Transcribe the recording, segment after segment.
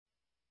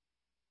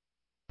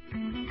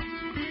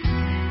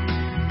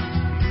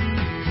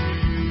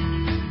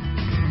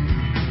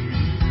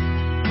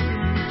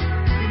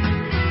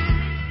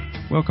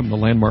Welcome to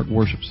Landmark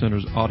Worship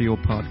Center's audio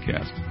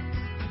podcast.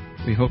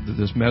 We hope that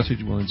this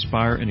message will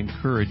inspire and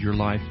encourage your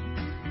life.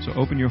 So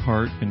open your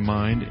heart and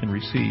mind and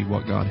receive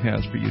what God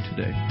has for you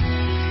today.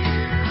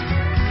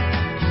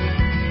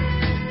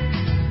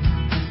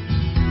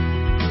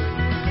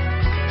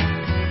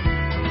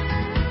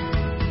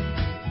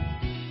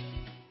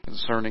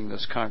 Concerning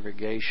this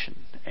congregation,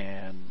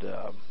 and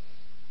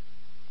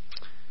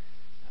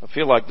I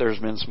feel like there's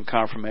been some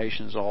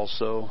confirmations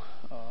also.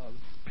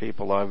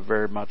 People I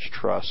very much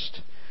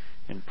trust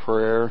in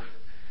prayer,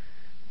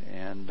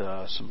 and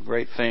some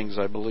great things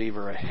I believe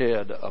are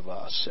ahead of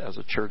us as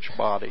a church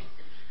body.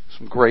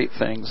 Some great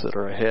things that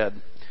are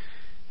ahead.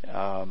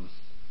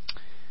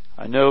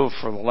 I know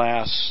for the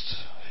last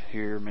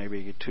here,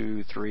 maybe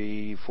 2,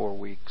 3, 4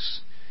 weeks,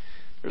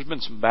 there's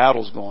been some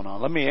battles going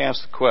on. Let me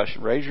ask the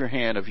question. Raise your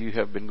hand if you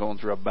have been going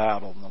through a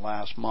battle in the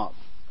last month.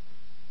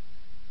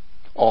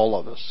 All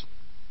of us,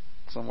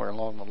 somewhere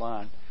along the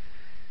line.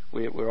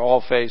 We're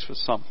all faced with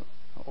something,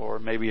 or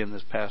maybe in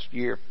this past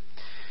year.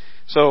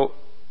 So,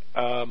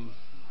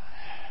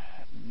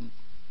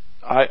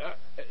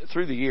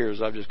 through the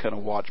years, I've just kind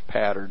of watched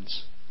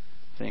patterns,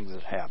 things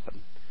that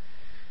happen.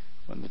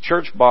 When the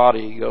church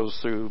body goes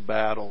through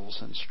battles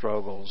and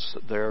struggles,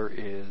 there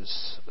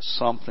is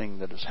something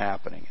that is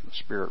happening in the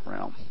spirit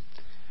realm.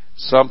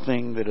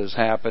 Something that is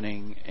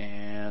happening,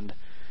 and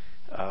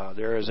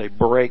there is a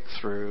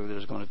breakthrough that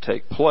is going to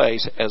take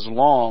place as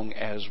long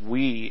as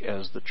we,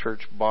 as the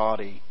church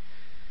body,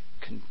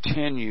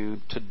 continue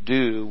to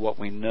do what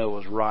we know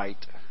is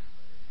right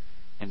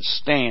and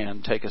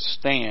take a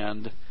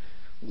stand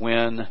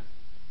when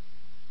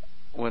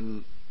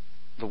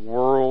the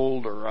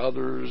world or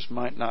others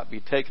might not be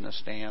taking a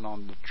stand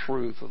on the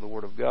truth of the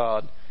Word of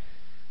God.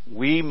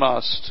 We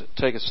must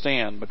take a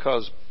stand,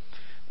 because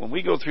when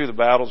we go through the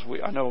battles,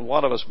 I know a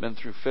lot of us have been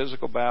through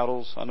physical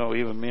battles. I know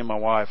even me and my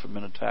wife have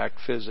been attacked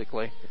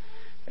physically,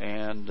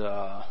 and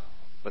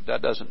but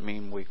that doesn't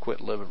mean we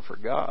quit living for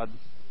God.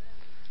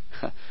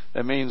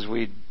 That means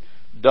we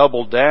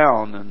double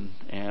down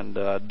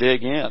and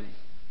dig in.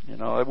 You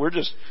know,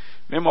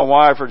 me and my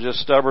wife are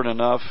just stubborn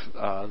enough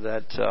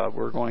that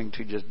we're going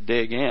to just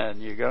dig in.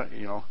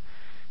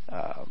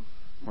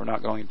 We're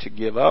not going to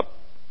give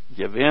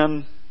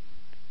in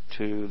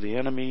to the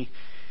enemy.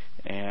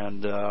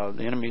 And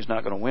the enemy's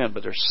not going to win,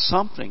 but there's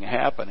something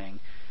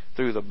happening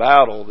through the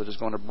battle that is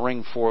going to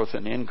bring forth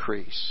an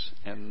increase.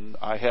 And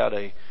I had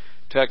a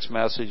text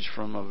message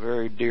from a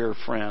very dear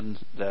friend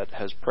that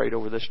has prayed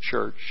over this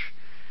church,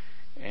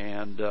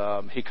 and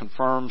he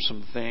confirmed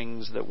some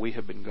things that we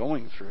have been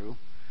going through,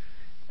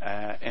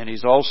 and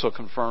he's also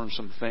confirmed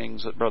some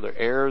things that Brother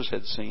Ayers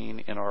had seen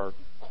in our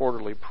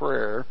quarterly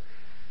prayer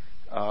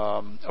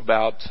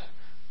about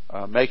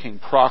making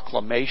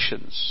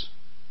proclamations,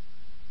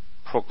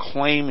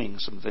 proclaiming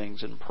some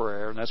things in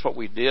prayer. And that's what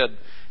we did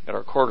at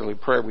our quarterly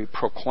prayer. We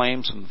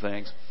proclaimed some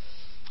things.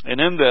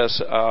 And in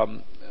this,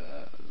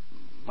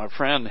 my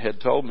friend had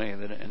told me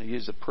that, and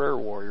he's a prayer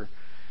warrior,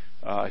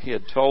 he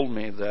had told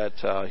me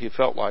that he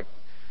felt like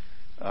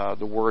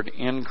the word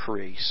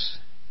increase.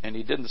 And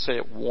he didn't say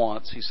it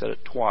once, he said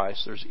it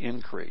twice. There's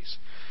increase.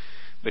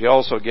 But he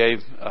also gave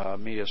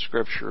me a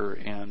scripture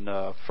in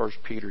 1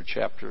 Peter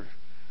chapter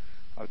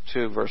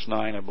 2, verse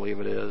 9, I believe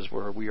it is,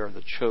 where we are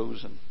the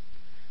chosen.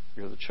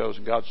 You're the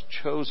chosen. God's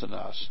chosen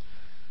us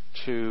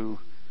to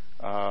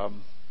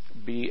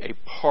be a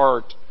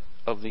part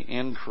of the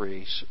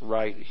increase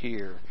right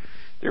here.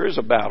 There is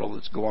a battle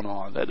that's going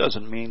on. That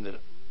doesn't mean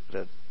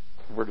that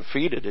we're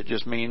defeated. It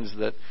just means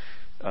that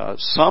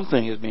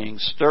something is being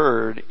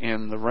stirred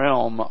in the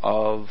realm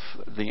of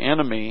the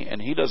enemy,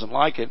 and he doesn't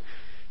like it.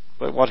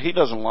 But what he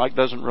doesn't like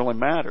doesn't really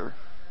matter.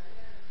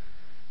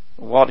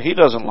 What he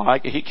doesn't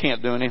like, he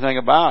can't do anything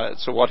about it.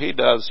 So what he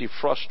does, he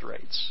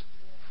frustrates.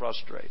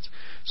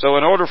 So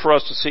in order for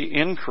us to see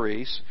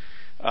increase,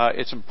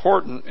 it's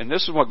important, and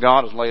this is what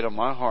God has laid on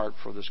my heart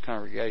for this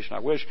congregation. I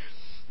wish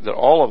that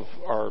all of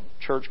our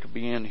church could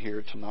be in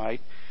here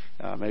tonight.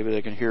 Maybe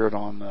they can hear it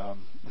on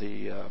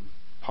the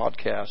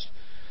podcast,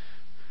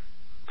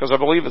 because I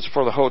believe it's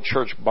for the whole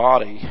church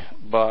body.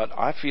 But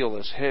I feel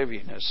this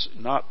heaviness,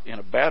 not in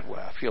a bad way.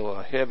 I feel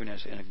a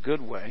heaviness in a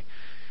good way,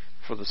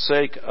 for the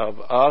sake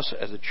of us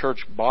as a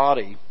church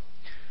body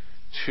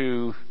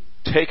to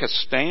take a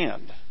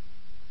stand.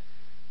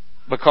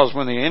 Because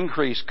when the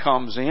increase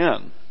comes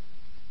in,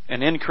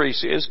 an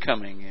increase is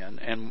coming in,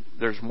 and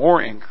there's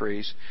more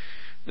increase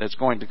that's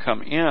going to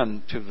come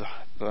in to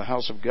the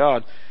house of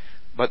God,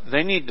 but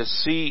they need to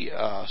see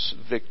us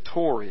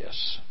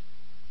victorious,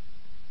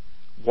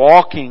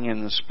 walking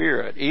in the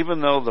Spirit, even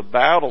though the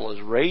battle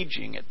is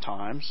raging at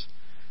times,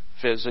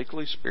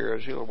 physically,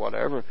 spiritually, or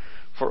whatever,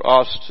 for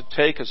us to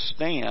take a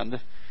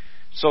stand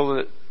so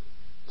that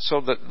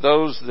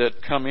those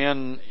that come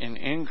in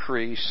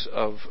increase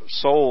of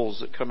souls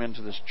that come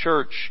into this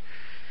church,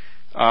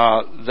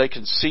 they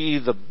can see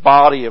the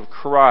body of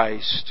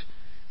Christ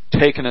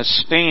taking a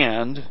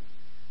stand,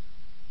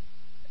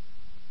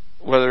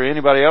 whether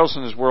anybody else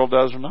in this world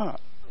does or not.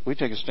 We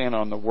take a stand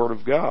on the Word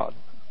of God,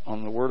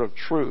 on the word of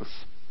truth.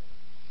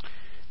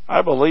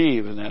 I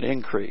believe in that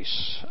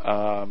increase,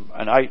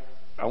 and I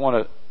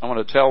want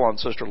to tell on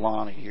Sister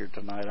Lonnie here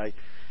tonight.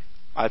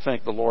 I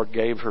think the Lord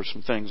gave her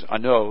some things. I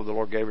know the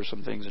Lord gave her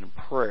some things in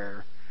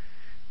prayer,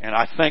 and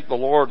I thank the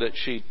Lord that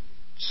she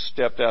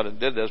stepped out and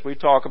did this. We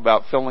talk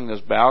about filling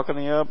this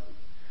balcony up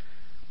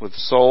with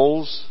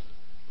souls.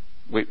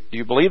 Do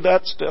you believe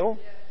that still?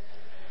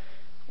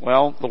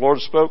 Well, the Lord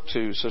spoke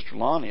to Sister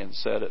Lonnie and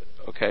said,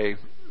 okay,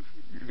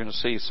 you're going to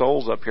see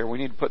souls up here. We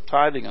need to put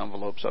tithing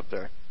envelopes up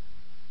there.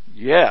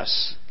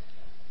 Yes.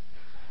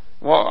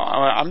 Well,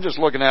 I'm just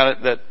looking at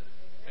it that,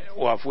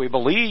 well, if we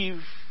believe,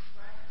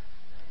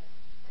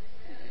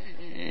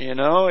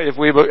 if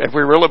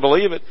we really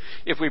believe it,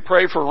 if we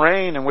pray for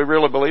rain and we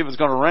really believe it's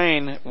going to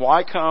rain,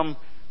 why come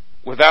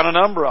without an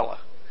umbrella?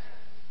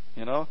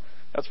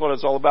 That's what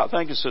it's all about.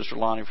 Thank you, Sister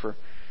Lonnie, for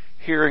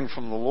hearing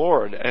from the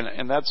Lord.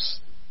 And that's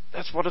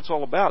what it's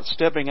all about,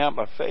 stepping out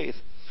by faith.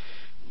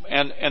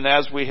 And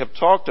as we have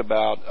talked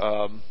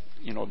about,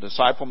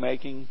 disciple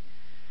making,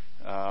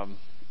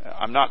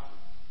 I'm not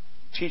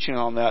teaching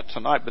on that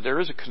tonight, but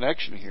there is a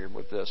connection here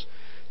with this,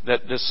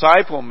 that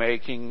disciple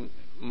making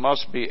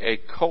must be a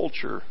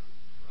culture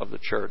of the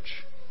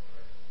church.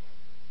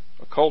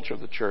 A culture of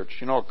the church.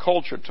 A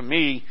culture to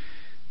me,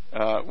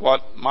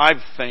 what my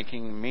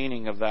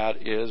meaning of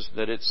that is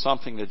that it's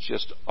something that's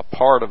just a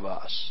part of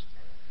us.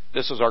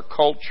 This is our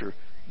culture.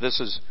 This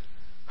is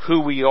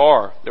who we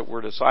are, that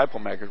we're disciple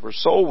makers. We're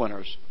soul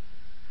winners.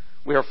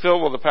 We are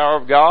filled with the power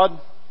of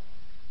God,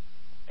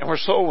 and we're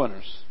soul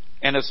winners.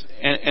 And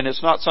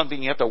it's not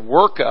something you have to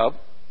work up.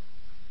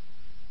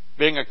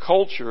 Being a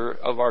culture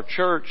of our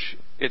church,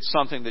 it's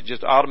something that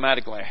just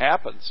automatically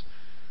happens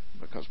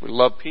because we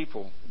love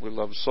people. We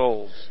love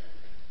souls.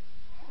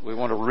 We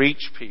want to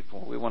reach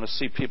people. We want to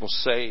see people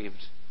saved.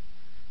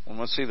 We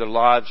want to see their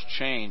lives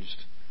changed.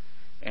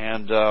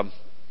 And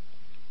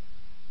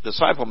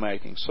disciple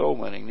making, soul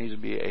winning, needs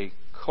to be a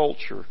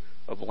culture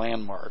of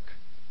Landmark.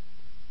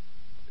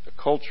 A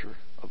culture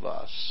of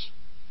us.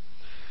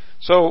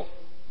 So,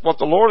 what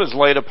the Lord has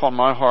laid upon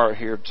my heart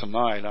here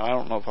tonight, I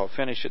don't know if I'll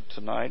finish it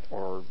tonight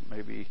or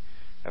maybe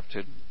have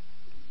to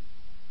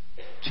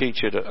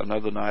teach it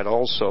another night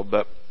also,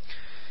 but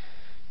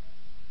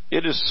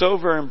it is so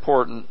very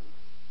important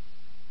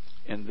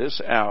in this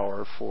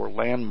hour for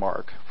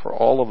Landmark, for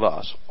all of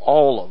us,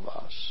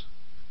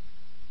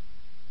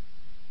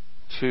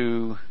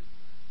 to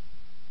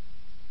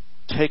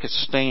take a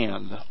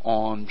stand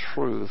on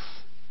truth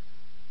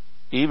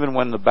even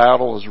when the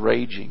battle is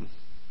raging.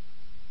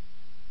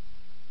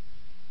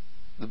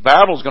 The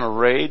battle's going to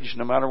rage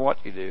no matter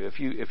what you do.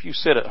 If you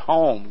sit at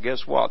home,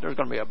 guess what? There's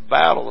going to be a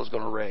battle that's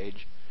going to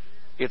rage.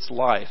 It's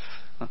life.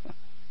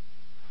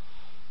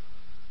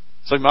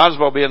 So you might as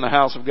well be in the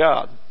house of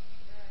God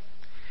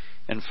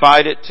and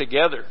fight it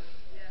together.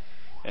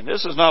 And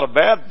this is not a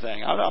bad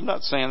thing. I'm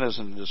not saying this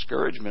in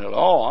discouragement at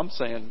all. I'm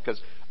saying because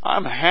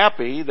I'm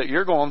happy that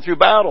you're going through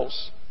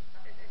battles.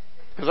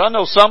 Because I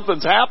know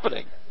something's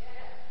happening.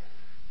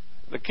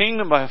 The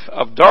kingdom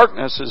of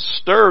darkness is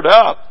stirred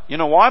up. You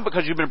know why?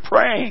 Because you've been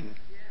praying.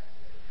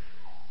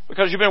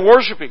 Because you've been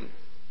worshiping.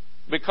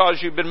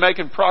 Because you've been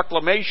making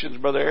proclamations,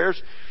 Brother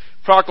Ayers.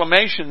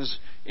 Proclamations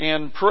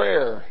in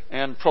prayer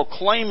and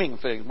proclaiming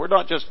things. We're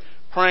not just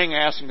praying,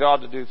 asking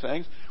God to do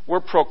things. We're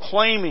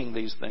proclaiming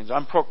these things.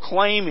 I'm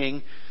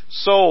proclaiming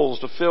souls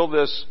to fill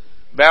this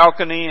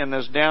balcony and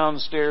this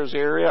downstairs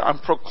area. I'm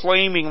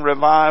proclaiming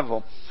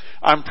revival.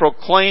 I'm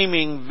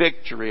proclaiming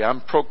victory.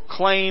 I'm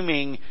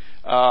proclaiming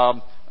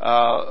our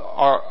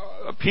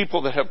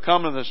people that have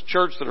come to this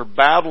church that are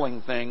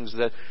battling things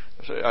that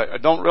I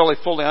don't really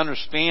fully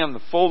understand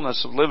the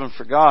fullness of living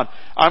for God.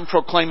 I'm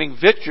proclaiming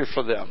victory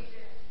for them.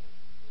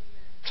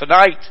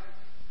 Tonight,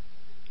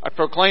 I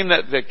proclaim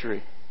that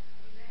victory.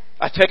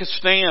 I take a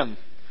stand.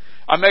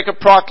 I make a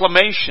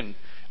proclamation.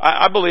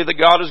 I believe that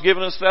God has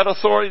given us that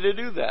authority to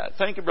do that.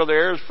 Thank you, Brother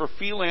Ayers, for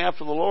feeling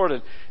after the Lord.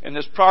 And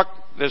this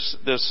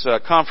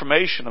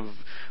confirmation of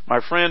my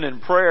friend in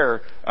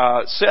prayer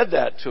said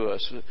that to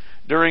us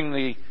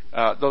during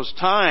those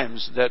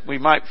times that we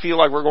might feel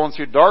like we're going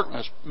through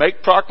darkness.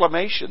 Make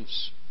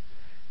proclamations.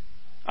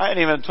 I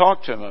hadn't even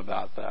talked to him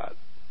about that.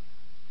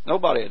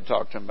 Nobody had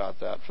talked to him about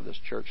that for this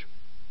church.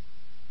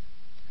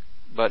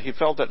 But he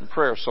felt that in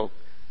prayer. So,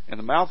 in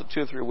the mouth of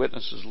 2 or 3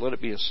 witnesses, let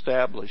it be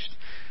established.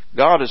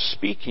 God is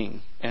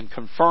speaking and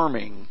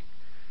confirming.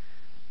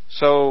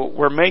 So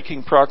we're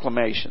making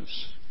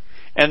proclamations.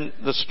 And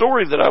the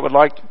story that I would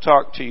like to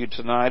talk to you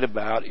tonight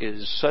about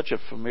is such a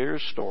familiar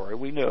story.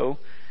 We know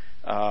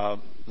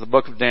the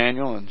book of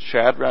Daniel and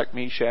Shadrach,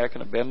 Meshach,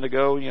 and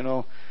Abednego. You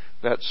know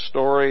that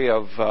story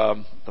of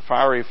the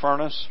fiery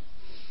furnace.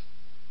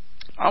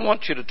 I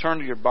want you to turn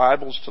to your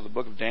Bibles to the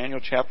book of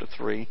Daniel, chapter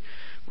 3,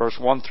 verse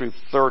 1 through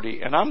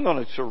 30. And I'm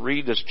going to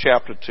read this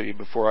chapter to you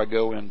before I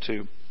go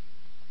into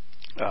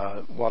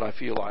what I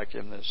feel like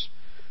in this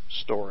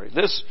story.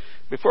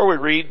 Before we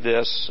read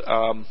this,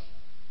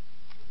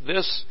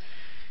 this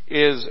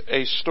is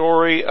a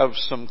story of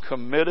some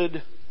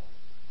committed,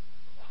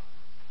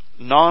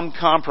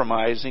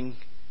 non-compromising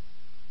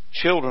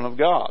children of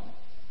God.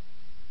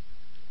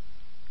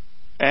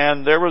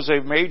 And there was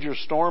a major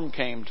storm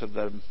came to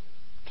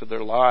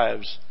their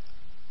lives.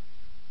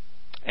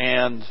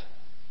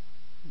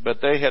 But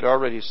they had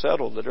already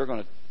settled that they're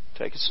going to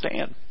take a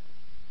stand.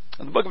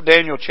 In the book of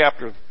Daniel,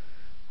 chapter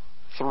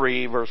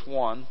 3, verse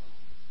 1,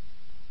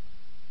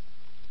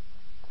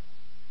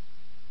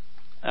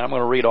 and I'm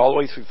going to read all the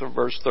way through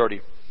verse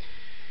 30.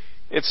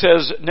 It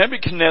says,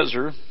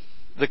 Nebuchadnezzar,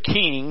 the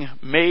king,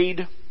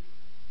 made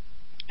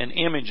an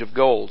image of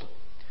gold,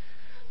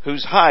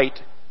 whose height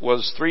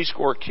was 80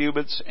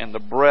 cubits, and the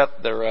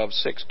breadth thereof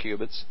 6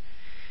 cubits.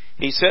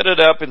 He set it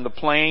up in the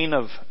plain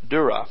of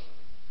Dura,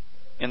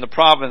 in the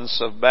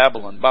province of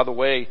Babylon. By the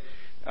way,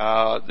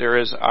 there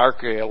is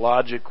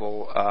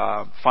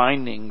archaeological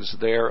findings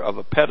there of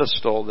a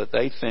pedestal that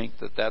they think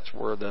that that's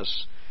where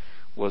this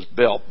was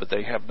built, but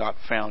they have not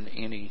found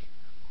any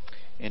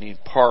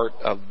part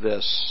of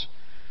this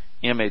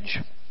image.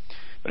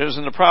 But it was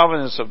in the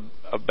province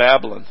of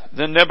Babylon.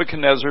 Then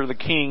Nebuchadnezzar the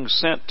king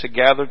sent to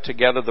gather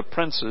together the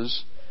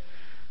princes,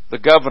 the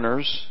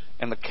governors,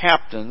 and the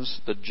captains,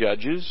 the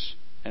judges,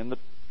 and the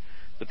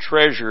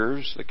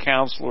treasurers, the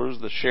counselors,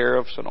 the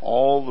sheriffs, and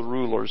all the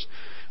rulers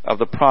of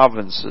the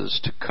provinces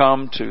to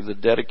come to the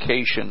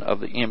dedication of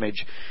the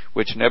image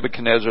which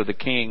Nebuchadnezzar the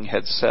king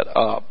had set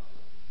up.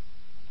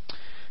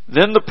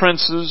 Then the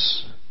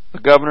princes, the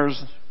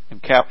governors,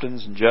 and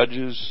captains, and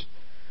judges,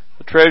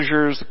 the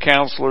treasurers, the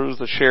counselors,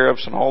 the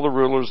sheriffs, and all the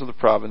rulers of the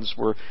province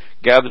were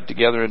gathered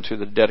together into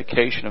the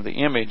dedication of the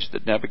image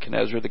that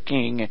Nebuchadnezzar the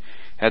king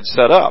had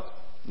set up.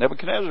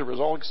 Nebuchadnezzar was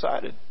all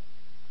excited.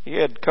 He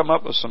had come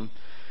up with some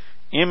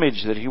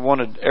image that he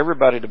wanted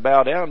everybody to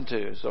bow down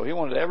to. So he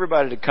wanted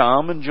everybody to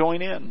come and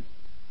join in.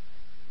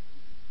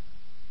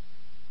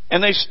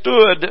 And they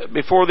stood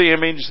before the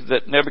image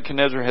that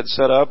Nebuchadnezzar had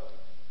set up.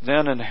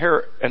 Then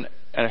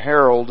a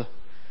herald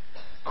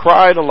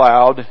cried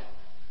aloud,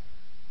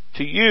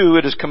 To you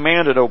it is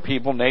commanded, O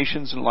people,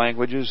 nations, and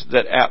languages,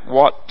 that at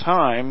what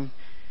time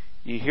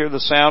ye hear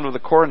the sound of the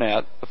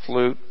cornet, the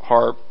flute,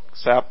 harp,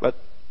 psaltery,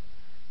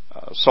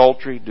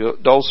 psaltery,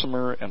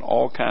 dulcimer, and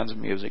all kinds of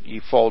music,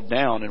 ye fall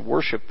down and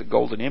worship the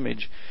golden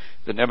image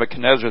that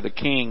Nebuchadnezzar the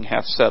king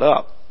hath set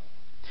up.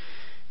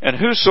 And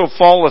whoso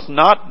falleth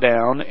not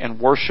down and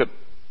worship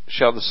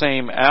shall the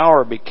same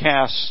hour be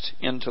cast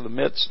into the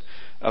midst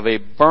of a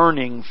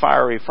burning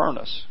fiery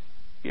furnace.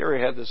 He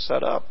already had this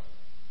set up.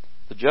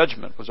 The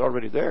judgment was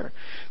already there.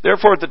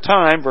 Therefore at the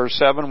time, verse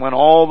 7, when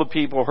all the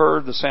people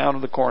heard the sound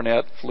of the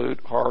cornet,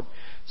 flute, harp,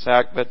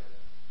 psaltery,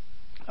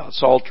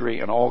 psaltery,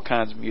 and all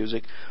kinds of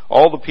music,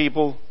 all the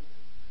people,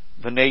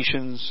 the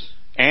nations,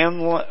 and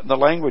the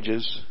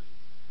languages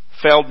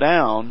fell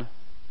down.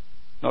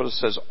 Notice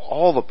it says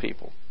all the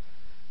people,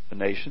 the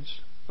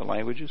nations, the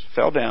languages,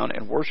 fell down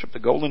and worshipped the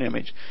golden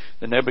image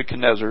that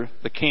Nebuchadnezzar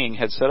the king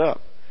had set up.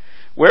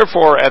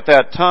 Wherefore at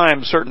that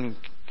time certain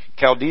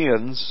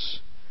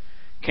Chaldeans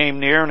came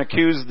near and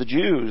accused the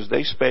Jews.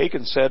 They spake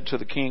and said to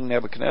the king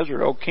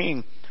Nebuchadnezzar, O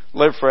king,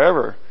 live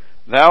forever.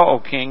 Thou, O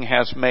king,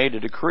 hast made a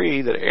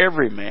decree that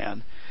every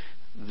man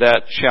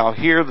that shall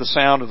hear the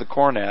sound of the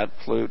cornet,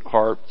 flute,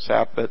 harp,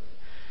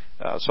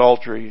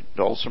 psaltery,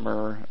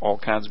 dulcimer, all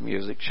kinds of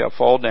music, shall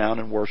fall down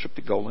and worship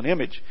the golden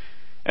image.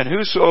 And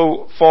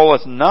whoso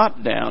falleth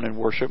not down and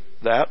worship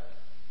that,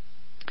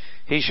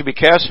 he shall be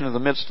cast into the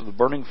midst of the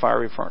burning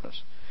fiery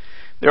furnace.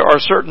 There are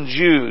certain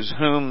Jews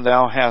whom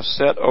thou hast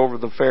set over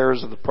the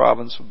affairs of the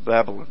province of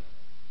Babylon.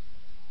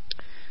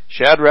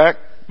 Shadrach,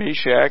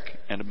 Meshach,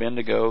 and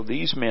Abednego,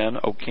 these men,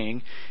 O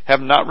king,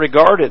 have not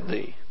regarded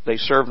thee. They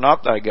serve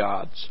not thy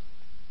gods,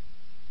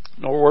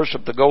 nor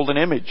worship the golden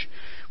image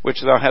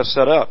which thou hast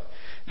set up.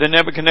 Then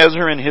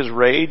Nebuchadnezzar in his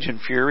rage and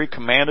fury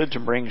commanded to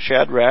bring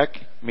Shadrach,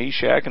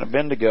 Meshach, and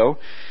Abednego.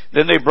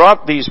 Then they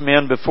brought these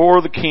men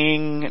before the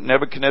king.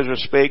 Nebuchadnezzar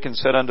spake and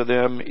said unto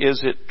them,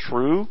 Is it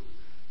true,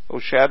 O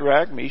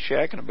Shadrach,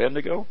 Meshach, and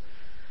Abednego?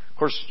 Of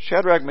course,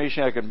 Shadrach,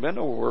 Meshach, and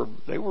Abednego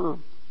were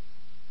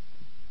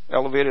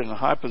elevated in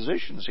high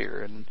positions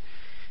here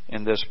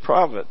in this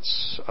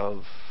province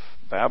of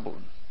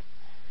Babylon.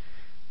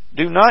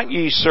 Do not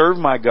ye serve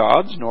my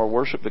gods, nor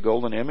worship the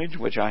golden image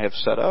which I have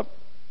set up?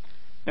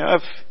 Now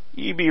if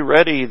ye be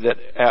ready that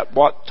at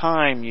what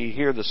time ye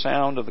hear the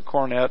sound of the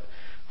cornet,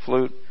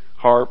 flute,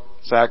 harp,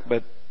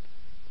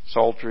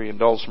 psaltery, and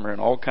dulcimer,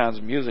 and all kinds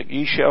of music,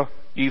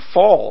 ye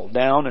fall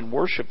down and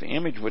worship the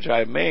image which I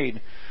have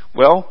made.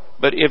 Well,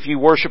 but if ye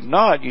worship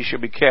not, ye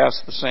shall be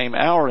cast the same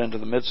hour into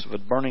the midst of a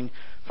burning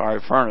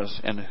fiery furnace.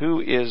 And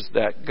who is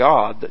that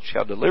God that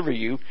shall deliver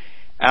you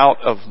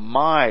out of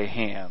my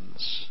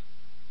hands?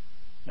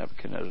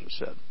 Nebuchadnezzar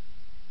said.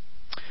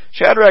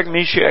 Shadrach,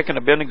 Meshach, and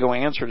Abednego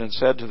answered and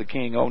said to the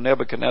king, O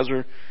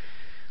Nebuchadnezzar,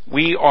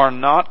 we are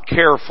not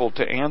careful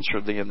to answer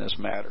thee in this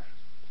matter.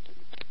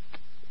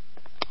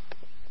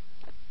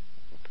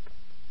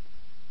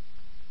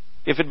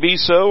 If it be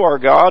so, our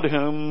God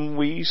whom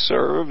we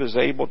serve is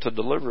able to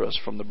deliver us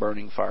from the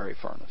burning fiery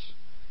furnace,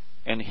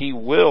 and he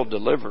will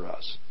deliver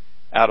us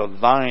out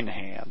of thine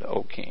hand,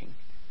 O king.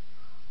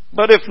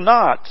 But if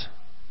not,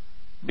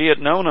 be it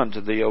known unto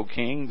thee, O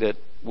king, that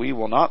we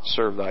will not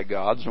serve thy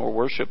gods, nor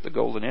worship the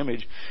golden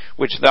image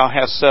which thou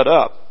hast set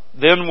up.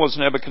 Then was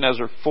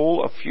Nebuchadnezzar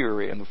full of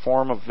fury, and the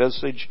form of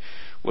visage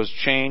was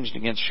changed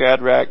against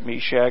Shadrach,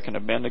 Meshach, and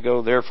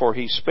Abednego. Therefore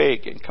he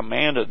spake and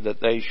commanded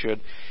that they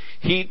should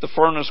heat the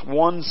furnace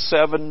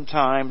 17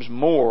 times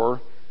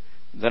more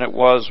than it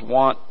was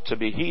wont to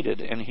be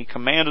heated. And he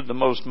commanded the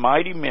most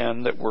mighty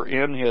men that were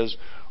in his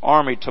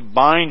army to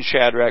bind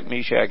Shadrach,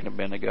 Meshach, and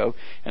Abednego,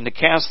 and to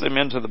cast them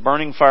into the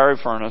burning fiery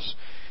furnace.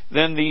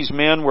 Then these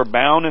men were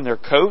bound in their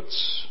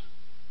coats,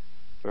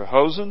 their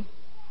hosen,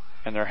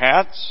 and their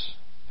hats,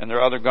 and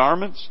their other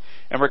garments,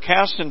 and were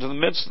cast into the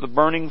midst of the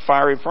burning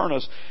fiery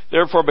furnace.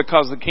 Therefore,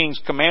 because the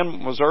king's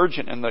commandment was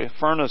urgent, and the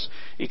furnace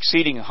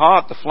exceeding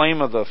hot, the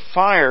flame of the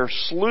fire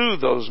slew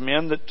those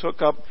men that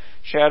took up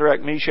Shadrach,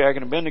 Meshach,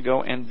 and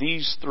Abednego. And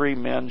these 3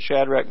 men,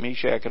 Shadrach,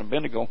 Meshach, and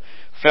Abednego,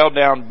 fell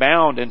down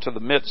bound into the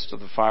midst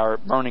of the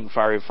burning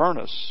fiery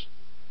furnace.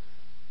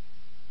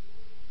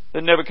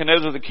 Then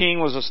Nebuchadnezzar the king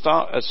was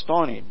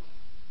astonished,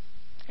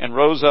 and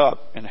rose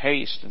up in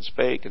haste, and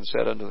spake, and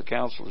said unto the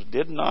counselors,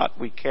 Did not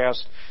we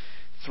cast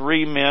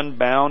 3 men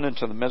bound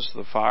into the midst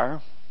of the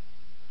fire?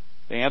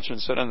 They answered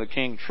and said unto the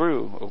king,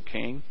 True, O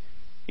king.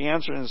 He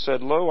answered and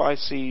said, Lo, I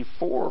see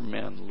 4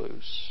 men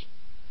loose,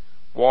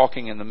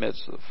 walking in the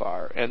midst of the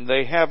fire, and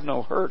they have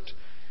no hurt,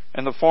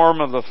 and the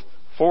form of the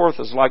 4th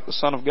is like the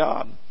Son of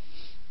God.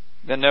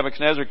 Then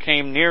Nebuchadnezzar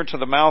came near to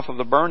the mouth of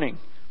the burning.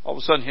 All of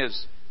a sudden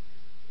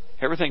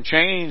everything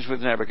changed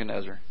with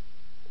Nebuchadnezzar.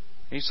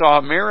 He saw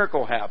a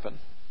miracle happen.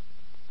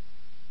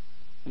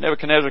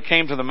 Nebuchadnezzar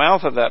came to the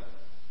mouth of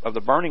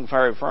the burning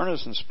fiery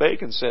furnace, and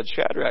spake and said,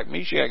 Shadrach,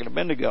 Meshach, and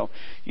Abednego,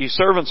 ye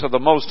servants of the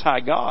Most High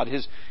God.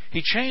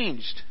 He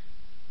changed.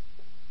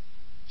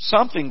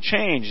 Something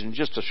changed in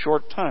just a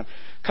short time.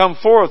 Come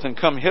forth and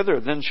come hither.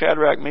 Then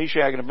Shadrach,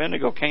 Meshach, and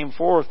Abednego came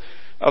forth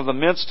of the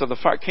midst of the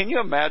fire. Can you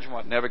imagine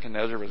what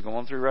Nebuchadnezzar was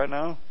going through right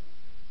now?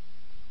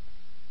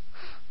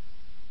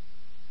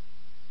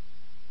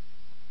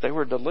 They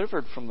were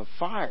delivered from the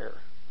fire.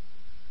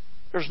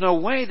 There's no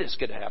way this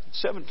could happen.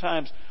 7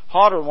 times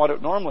hotter than what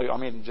it normally,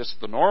 just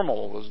the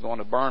normal was going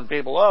to burn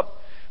people up.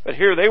 But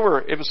here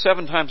it was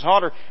 7 times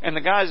hotter, and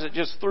the guys that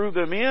just threw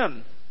them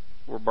in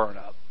were burned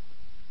up.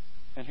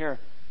 And here,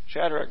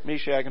 Shadrach,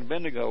 Meshach, and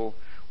Abednego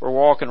were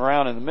walking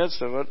around in the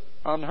midst of it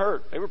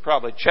unhurt. They were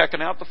probably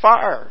checking out the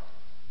fire,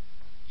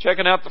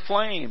 checking out the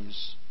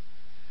flames,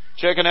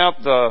 checking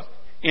out the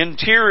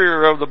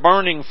interior of the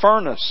burning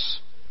furnace.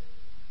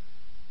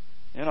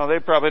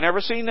 They've probably never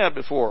seen that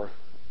before.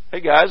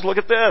 Hey guys, look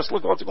at this.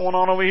 Look what's going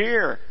on over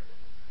here.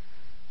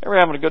 They were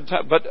having a good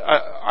time. But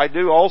I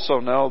do also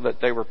know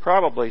that they were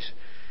probably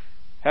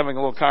having a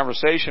little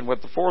conversation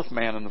with the 4th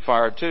man in the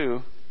fire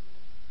too,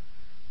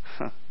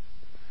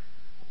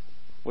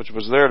 which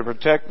was there to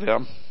protect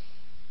them.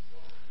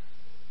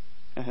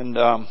 And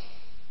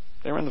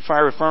they were in the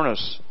fiery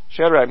furnace.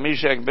 Shadrach,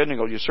 Meshach, and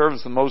Abednego, you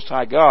servants of the Most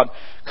High God,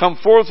 come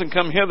forth and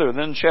come hither.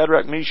 Then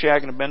Shadrach,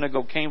 Meshach, and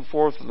Abednego came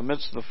forth in the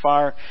midst of the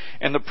fire.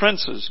 And the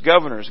princes,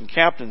 governors, and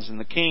captains, and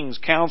the king's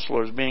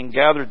counselors, being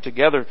gathered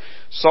together,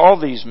 saw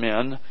these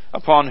men,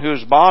 upon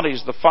whose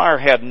bodies the fire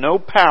had no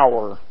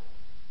power,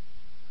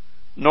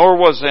 nor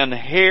was an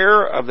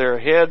hair of their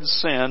heads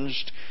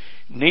singed,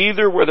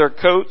 neither were their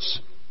coats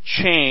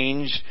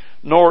changed,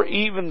 nor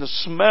even the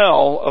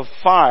smell of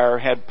fire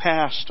had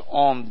passed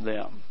on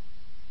them.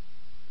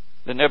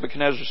 Then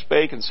Nebuchadnezzar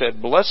spake and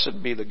said,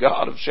 Blessed be the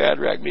God of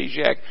Shadrach,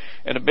 Meshach,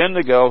 and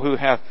Abednego, who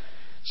hath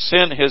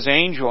sent his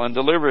angel and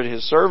delivered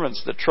his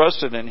servants that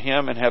trusted in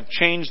him, and have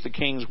changed the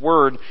king's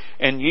word,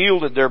 and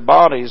yielded their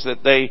bodies,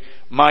 that they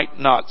might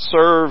not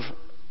serve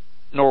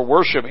nor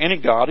worship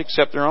any god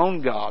except their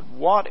own God.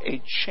 What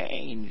a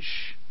change!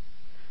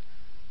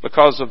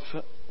 Because of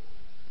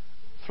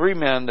 3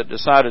 men that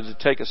decided to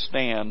take a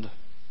stand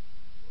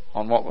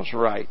on what was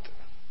right.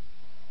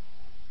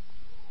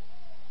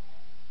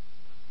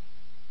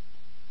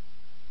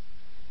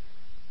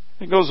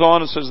 It goes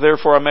on and says,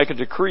 Therefore I make a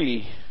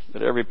decree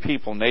that every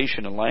people,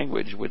 nation, and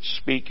language which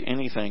speak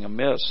anything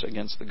amiss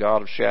against the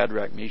God of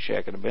Shadrach,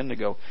 Meshach, and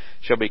Abednego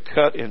shall be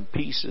cut in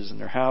pieces, and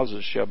their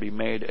houses shall be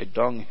made a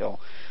dunghill,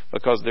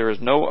 because there is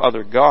no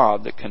other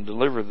God that can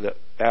deliver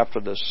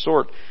after this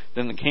sort.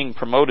 Then the king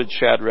promoted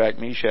Shadrach,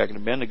 Meshach, and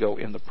Abednego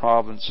in the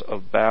province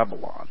of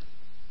Babylon.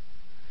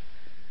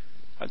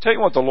 I tell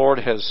you what the Lord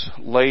has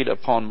laid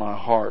upon my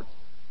heart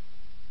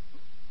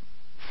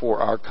for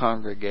our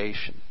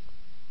congregation.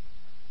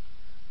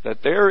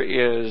 That there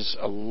is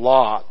a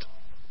lot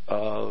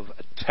of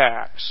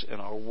attacks in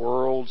our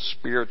world,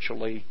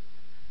 spiritually,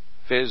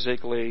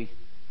 physically,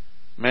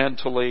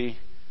 mentally.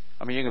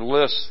 You can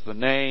list the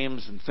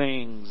names and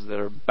things that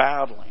are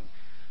battling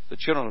the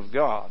children of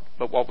God.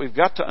 But what we've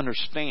got to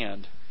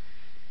understand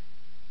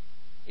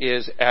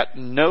is at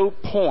no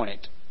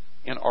point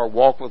in our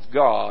walk with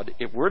God,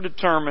 if we're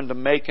determined to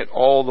make it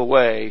all the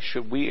way,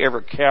 should we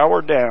ever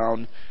cower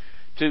down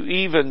to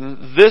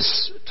even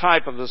this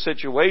type of a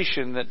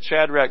situation that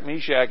Shadrach,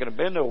 Meshach, and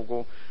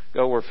Abednego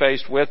were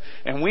faced with.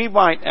 And we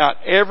might not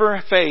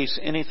ever face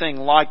anything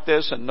like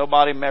this, and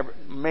nobody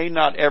may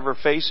not ever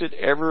face it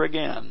ever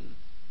again.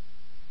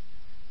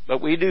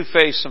 But we do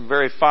face some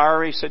very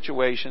fiery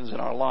situations in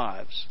our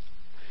lives.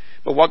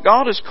 But what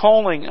God is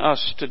calling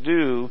us to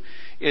do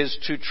is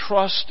to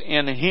trust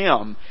in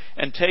Him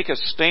and take a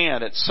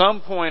stand. At some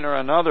point or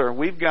another,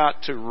 we've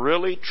got to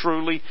really,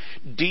 truly,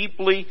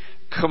 deeply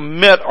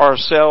commit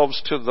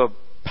ourselves to the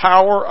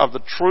power of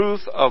the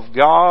truth of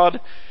God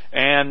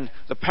and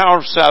the power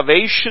of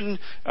salvation,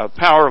 the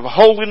power of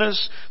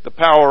holiness, the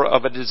power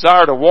of a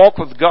desire to walk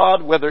with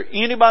God. Whether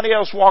anybody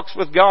else walks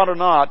with God or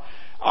not,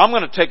 I'm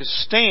going to take a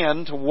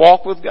stand to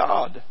walk with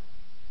God.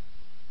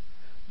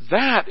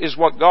 That is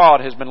what God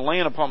has been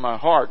laying upon my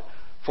heart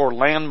for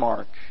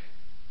Landmark.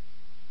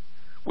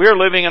 We are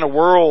living in a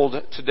world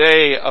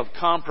today of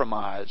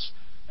compromise.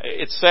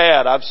 It's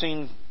sad. I've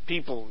seen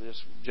people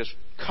just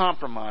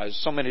compromise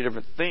so many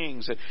different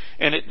things.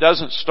 And it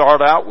doesn't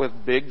start out with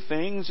big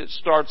things. It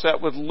starts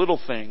out with little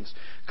things.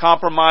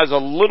 Compromise a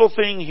little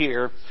thing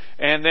here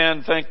and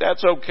then think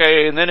that's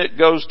okay. And then it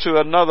goes to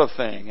another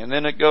thing. And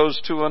then it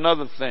goes to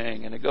another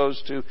thing. And it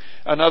goes to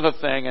another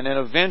thing. And then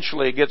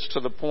eventually it gets to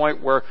the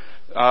point where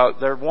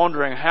they're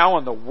wondering, how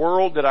in the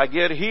world did I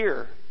get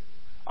here?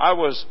 I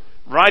was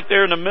right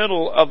there in the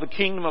middle of the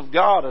kingdom of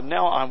God, and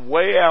now I'm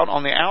way out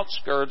on the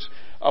outskirts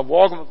of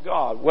walking with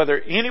God.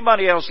 Whether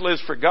anybody else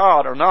lives for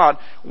God or not,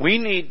 we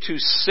need to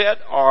set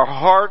our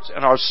hearts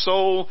and our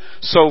soul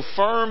so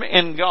firm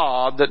in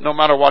God that no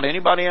matter what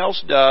anybody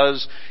else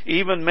does,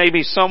 even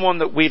maybe someone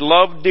that we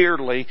love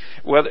dearly,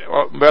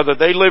 whether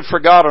they live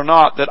for God or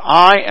not, that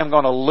I am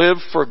going to live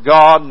for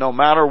God no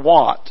matter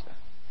what.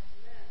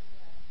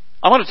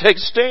 I'm going to take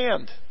a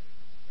stand.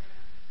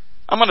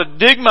 I'm going to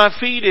dig my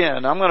feet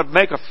in. I'm going to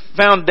make a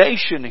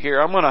foundation here.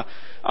 I'm going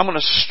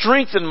to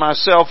strengthen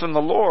myself in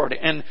the Lord.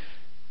 And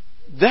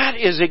that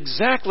is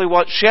exactly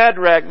what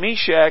Shadrach,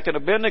 Meshach, and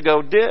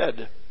Abednego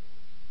did.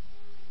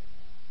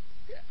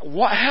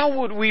 How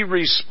would we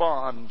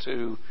respond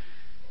to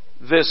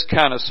this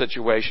kind of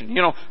situation?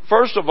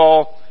 First of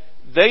all,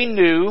 they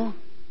knew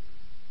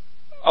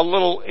a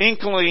little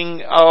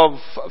inkling of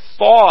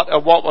thought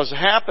of what was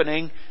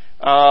happening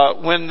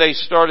when they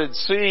started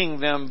seeing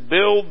them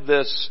build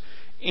this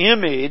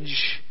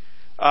image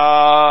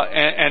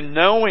and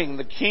knowing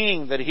the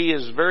king, that he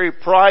is very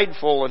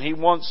prideful and he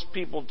wants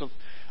people to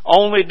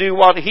only do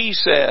what he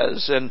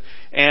says,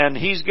 and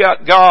he's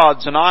got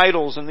gods and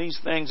idols and these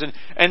things,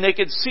 and they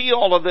could see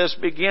all of this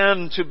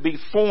begin to be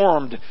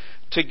formed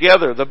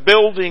together. The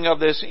building of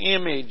this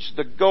image,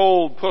 the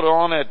gold put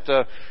on it,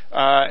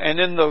 and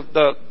then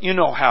the you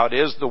know how it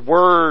is, the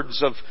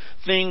words of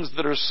things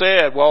that are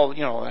said. Well,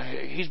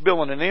 he's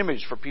building an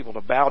image for people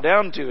to bow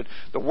down to.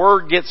 The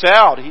word gets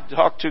out. He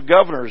talked to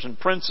governors and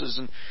princes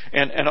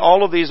and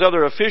all of these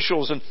other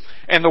officials,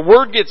 and the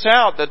word gets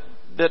out that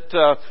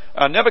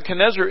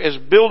Nebuchadnezzar is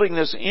building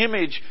this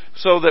image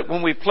so that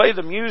when we play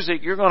the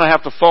music, you're going to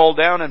have to fall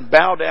down and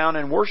bow down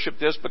and worship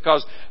this,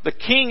 because the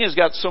king has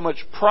got so much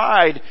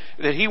pride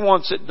that he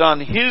wants it done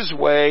his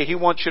way. He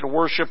wants you to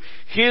worship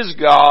his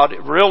God.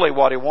 Really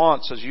what he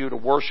wants is you to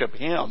worship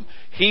him.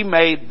 He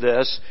made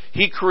this.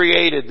 He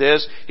created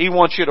this. He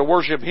wants you to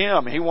worship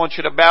him. He wants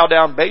you to bow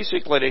down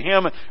basically to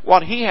him,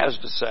 what he has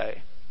to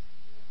say.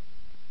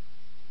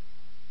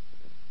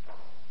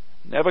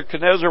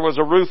 Nebuchadnezzar was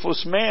a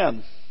ruthless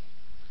man.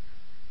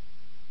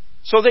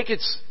 So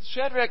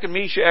Shadrach and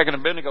Meshach and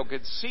Abednego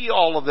could see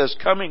all of this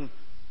coming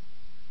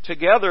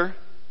together,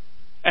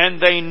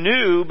 and they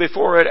knew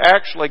before it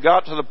actually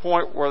got to the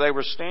point where they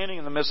were standing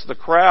in the midst of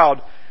the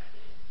crowd,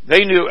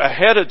 they knew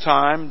ahead of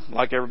time,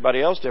 like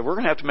everybody else did, we're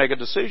going to have to make a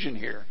decision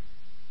here.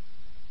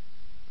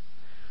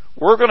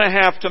 We're going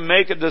to have to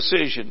make a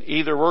decision.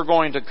 Either we're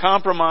going to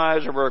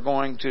compromise or we're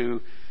going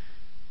to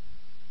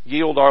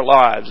yield our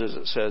lives, as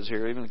it says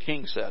here. Even the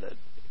king said it.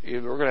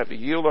 Either we're going to have to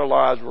yield our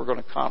lives or we're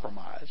going to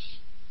compromise.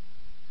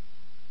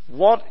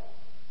 What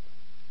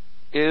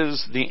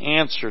is the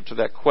answer to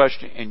that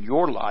question in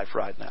your life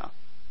right now?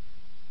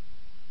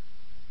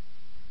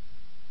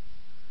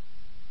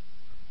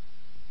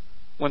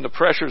 When the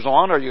pressure's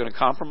on, are you going to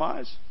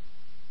compromise?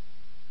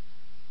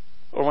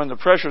 Or when the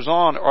pressure's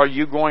on, are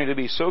you going to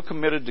be so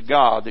committed to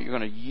God that you're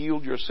going to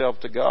yield yourself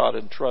to God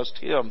and trust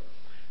Him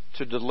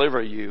to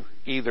deliver you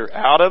either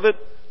out of it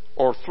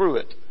or through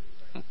it?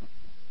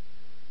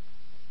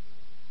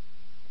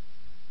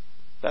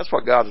 That's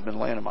what God has been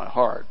laying in my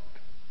heart.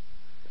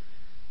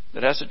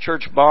 That as a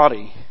church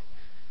body,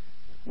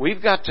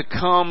 we've got to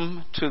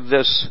come to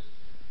this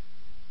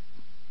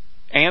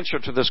answer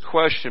to this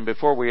question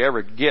before we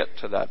ever get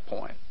to that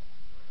point.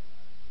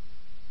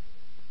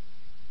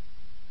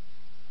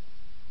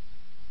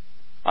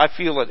 I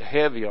feel it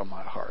heavy on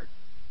my heart.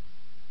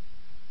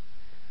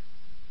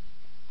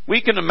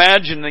 We can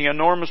imagine the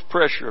enormous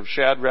pressure of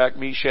Shadrach,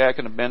 Meshach,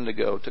 and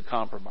Abednego to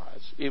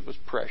compromise. It was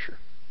pressure.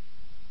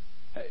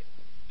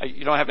 Hey,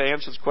 you don't have to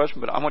answer this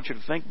question, but I want you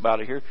to think about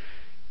it here.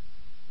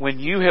 when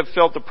you have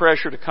felt the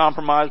pressure to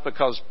compromise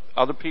because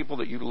other people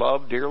that you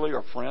love dearly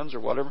or friends or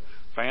whatever,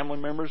 family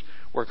members,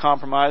 were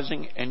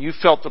compromising, and you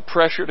felt the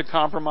pressure to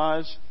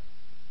compromise,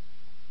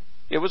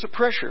 it was a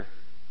pressure.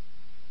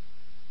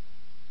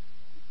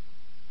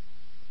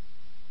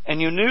 And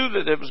you knew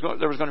that there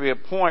was going to be a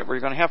point where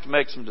you're going to have to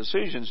make some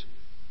decisions.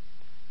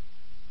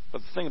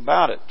 But the thing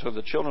about it, to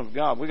the children of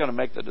God, we're going to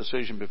make the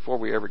decision before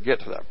we ever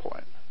get to that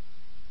point.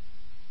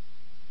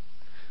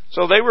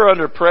 So they were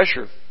under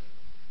pressure.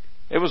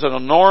 It was an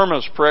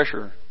enormous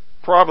pressure,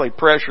 probably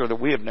pressure that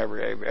we have never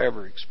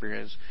ever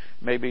experienced,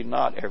 maybe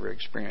not ever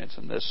experienced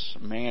in this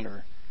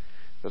manner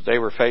that they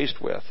were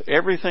faced with.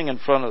 Everything in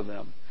front of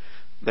them,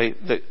 in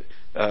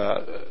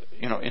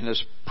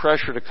this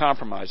pressure to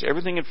compromise,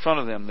 everything in front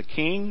of them, the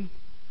king,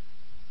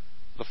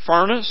 the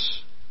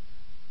furnace,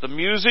 the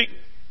music,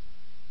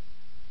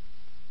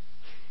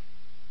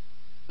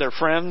 their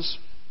friends,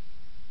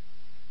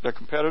 their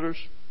competitors,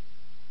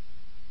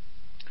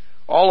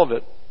 all of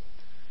it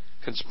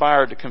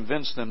conspired to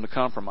convince them to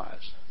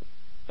compromise.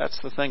 That's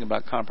the thing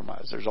about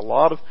compromise. There's a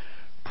lot of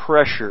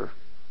pressure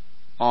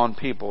on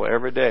people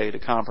every day to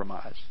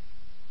compromise,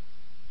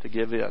 to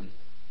give in.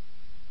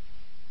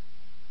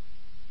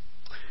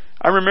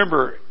 I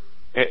remember,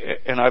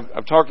 and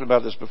I've talked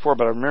about this before,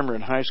 but I remember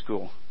in high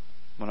school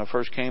when I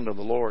first came to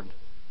the Lord.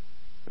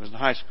 It was in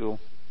high school.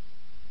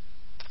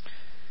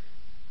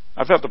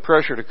 I felt the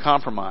pressure to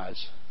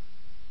compromise,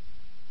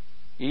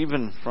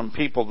 even from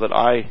people that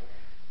I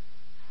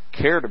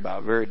cared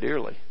about very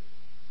dearly.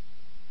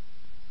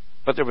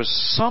 But there was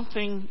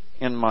something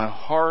in my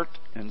heart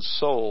and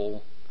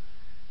soul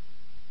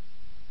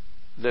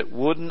that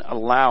wouldn't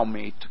allow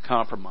me to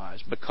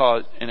compromise.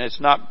 And it's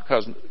not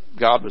because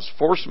God was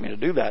forcing me to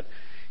do that.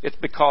 It's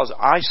because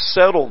I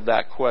settled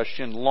that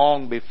question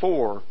long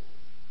before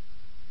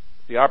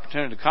the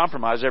opportunity to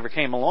compromise ever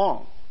came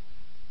along.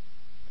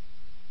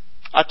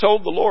 I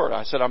told the Lord,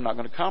 I said, I'm not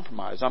going to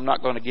compromise. I'm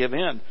not going to give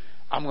in.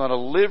 I'm going to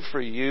live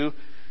for you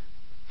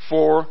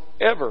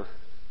forever.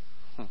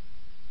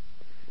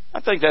 I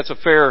think that's a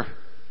fair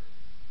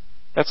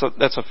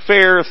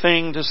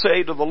thing to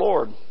say to the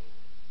Lord.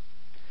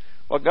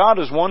 What God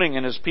is wanting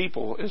in His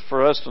people is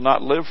for us to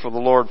not live for the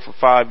Lord for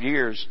 5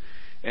 years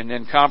and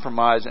then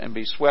compromise and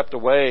be swept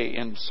away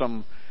in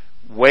some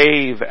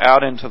wave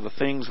out into the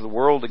things of the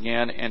world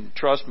again. And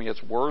trust me,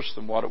 it's worse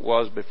than what it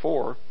was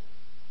before.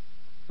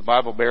 The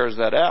Bible bears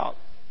that out.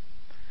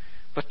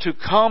 But to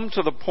come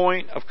to the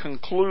point of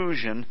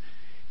conclusion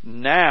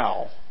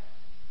now,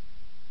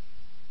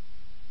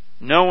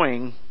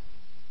 knowing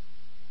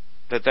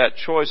that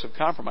choice of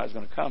compromise is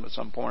going to come at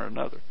some point or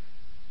another.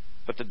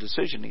 But the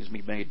decision needs to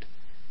be made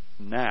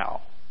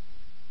now.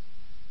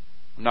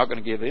 I'm not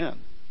going to give in.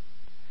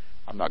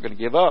 I'm not going to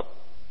give up.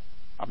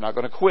 I'm not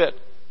going to quit.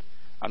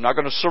 I'm not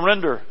going to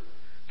surrender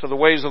to the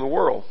ways of the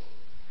world.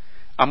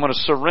 I'm going to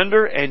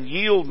surrender and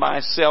yield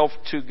myself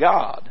to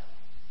God.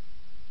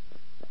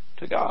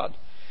 To God.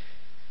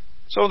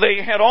 So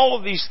they had all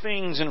of these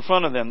things in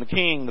front of them. The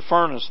king, the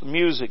furnace, the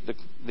music,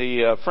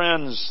 the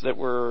friends that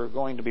were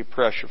going to be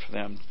pressure for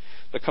them.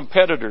 The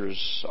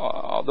competitors,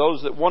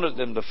 those that wanted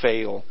them to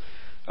fail.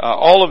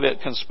 All of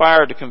it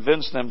conspired to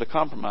convince them to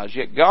compromise.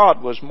 Yet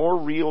God was more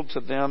real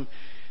to them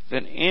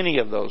than any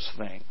of those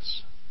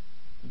things.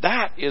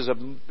 That is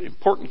an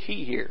important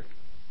key here.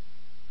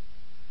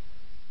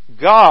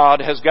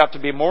 God has got to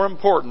be more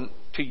important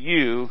to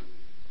you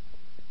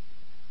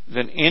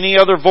than any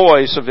other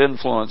voice of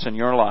influence in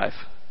your life.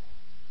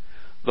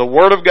 The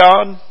Word of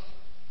God,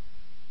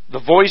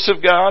 the voice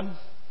of God,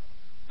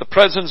 the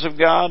presence of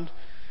God,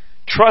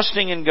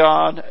 trusting in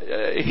God,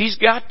 He's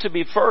got to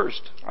be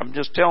first. I'm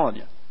just telling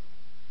you.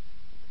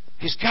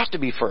 He's got to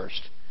be first.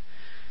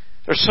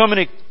 There's so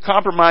many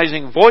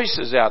compromising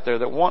voices out there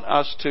that want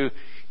us to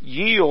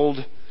yield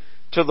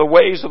to the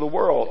ways of the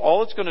world.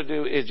 All it's going to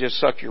do is just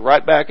suck you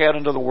right back out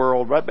into the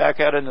world, right back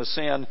out into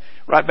sin,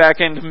 right back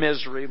into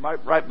misery,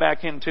 right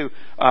back into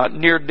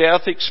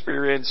near-death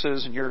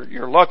experiences. And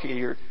you're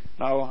lucky.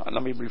 No,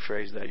 let me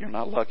rephrase that. You're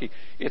not lucky.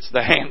 It's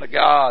the hand of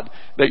God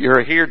that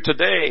you're here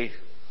today.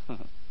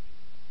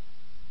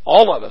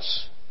 All of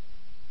us.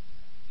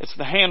 It's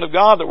the hand of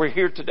God that we're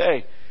here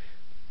today.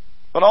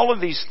 But all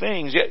of these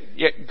things,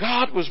 yet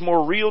God was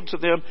more real to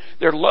them.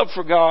 Their love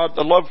for God,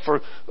 the love for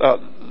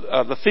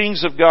the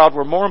things of God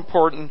were more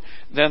important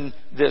than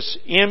this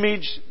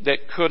image that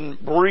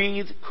couldn't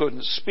breathe,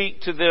 couldn't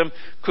speak to them,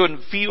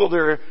 couldn't feel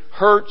their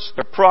hurts,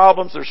 their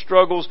problems, their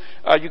struggles.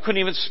 You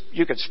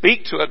could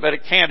speak to it, but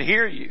it can't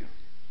hear you.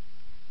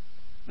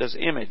 This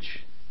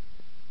image.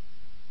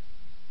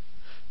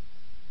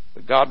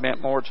 But God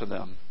meant more to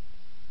them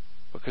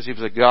because He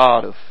was a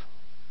God of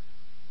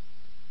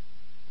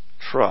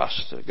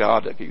trust, a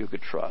God that you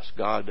could trust,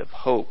 God of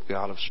hope,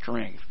 God of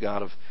strength,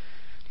 God of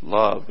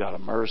love, God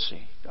of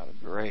mercy, God of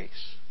grace.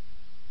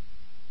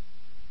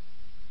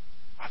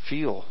 I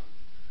feel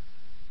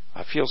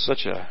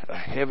such a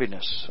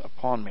heaviness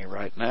upon me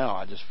right now.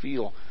 I just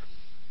feel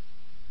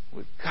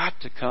we've got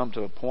to come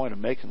to a point of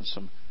making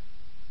some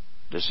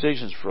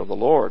decisions for the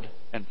Lord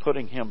and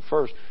putting Him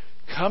first.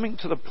 coming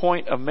to the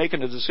point of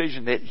making a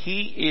decision that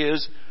He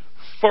is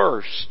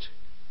first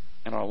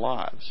in our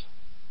lives.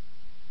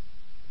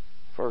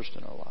 First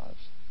in our lives.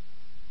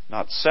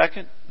 Not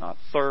second, not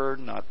third,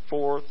 not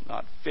fourth,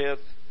 not fifth.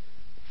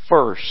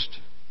 First.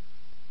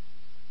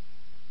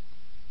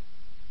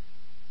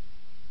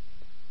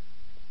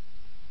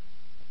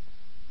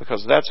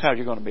 Because that's how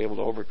you're going to be able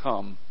to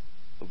overcome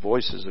the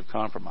voices of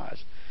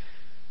compromise.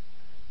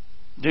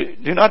 Do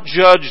not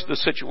judge the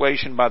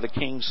situation by the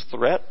king's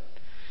threat,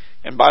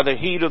 and by the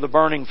heat of the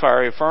burning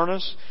fiery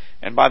furnace,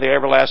 and by the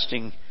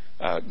everlasting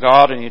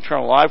God and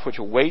eternal life which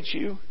awaits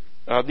you.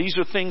 These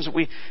are things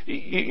that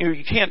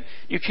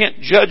you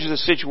can't judge the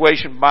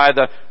situation by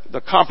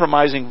the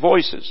compromising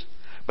voices.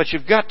 But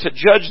you've got to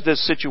judge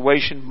this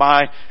situation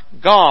by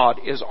God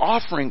is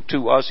offering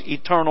to us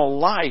eternal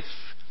life.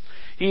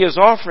 He is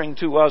offering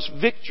to us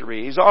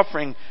victory. He's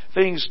offering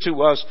things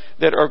to us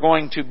that are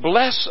going to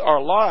bless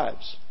our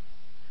lives.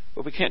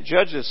 But we can't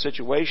judge this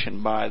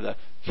situation by the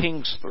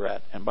king's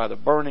threat and by the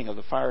burning of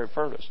the fiery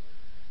furnace.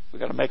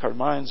 We've got to make our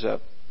minds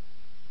up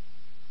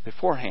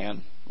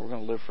beforehand. We're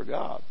going to live for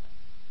God.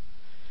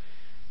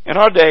 In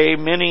our day,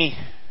 many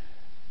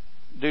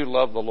do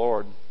love the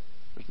Lord.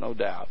 There's no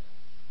doubt.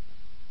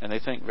 And they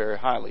think very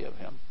highly of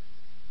Him.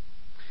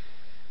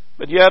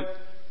 But yet,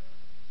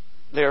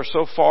 they are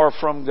so far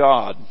from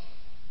God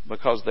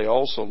because they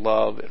also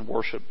love and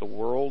worship the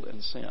world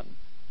and sin.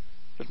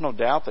 There's no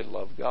doubt they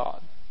love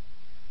God.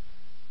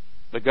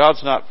 But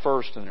God's not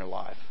first in their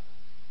life.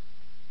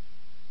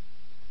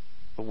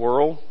 The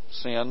world,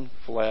 sin,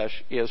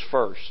 flesh is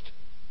first.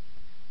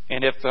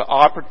 And if the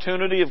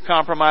opportunity of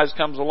compromise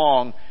comes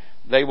along,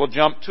 they will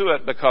jump to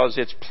it because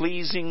it's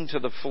pleasing to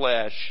the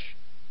flesh.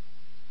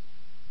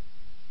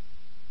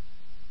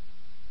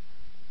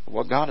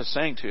 What God is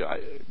saying to you,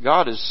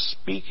 God is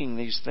speaking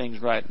these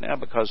things right now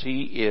because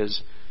He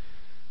is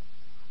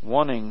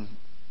wanting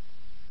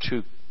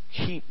to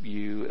keep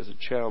you as a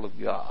child of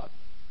God.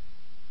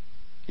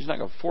 He's not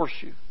going to force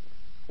you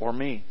or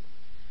me.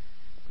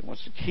 He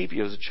wants to keep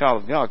you as a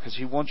child of God because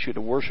He wants you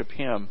to worship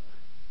Him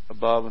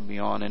above and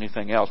beyond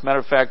anything else. Matter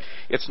of fact,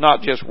 it's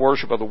not just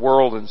worship of the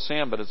world and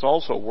sin, but it's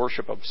also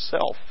worship of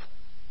self.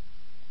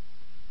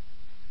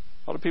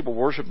 A lot of people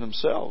worship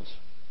themselves.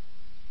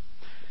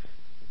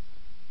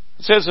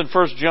 It says in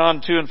 1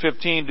 John 2 and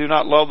 15, do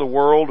not love the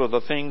world or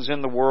the things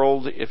in the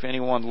world. If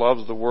anyone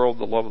loves the world,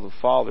 the love of the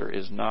Father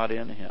is not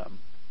in him.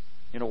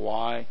 You know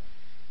why?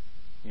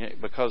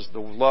 Because the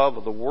love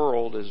of the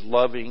world is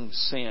loving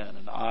sin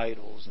and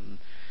idols and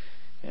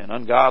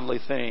ungodly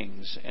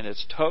things. And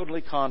it's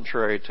totally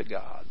contrary to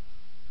God.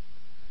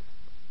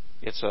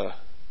 It's a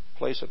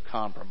place of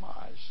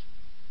compromise.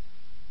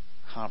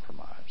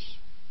 Compromise.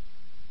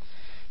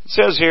 It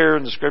says here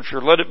in the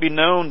Scripture, let it be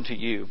known to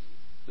you.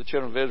 The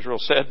children of Israel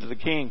said to the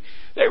king,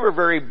 they were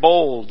very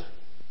bold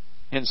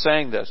in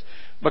saying this.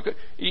 But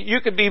you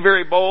could be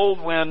very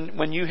bold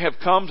when you have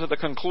come to the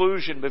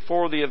conclusion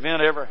before the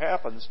event ever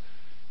happens.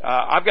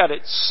 I've got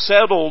it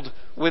settled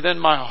within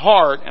my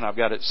heart, and I've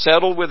got it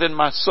settled within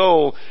my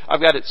soul.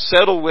 I've got it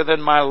settled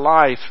within my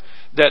life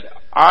that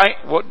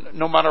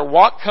no matter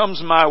what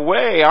comes my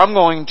way, I'm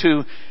going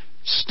to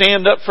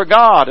stand up for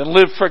God and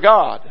live for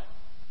God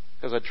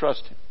because I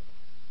trust Him.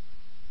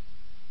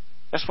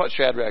 That's what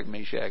Shadrach,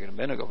 Meshach, and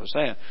Abednego were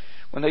saying.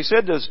 When they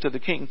said this to the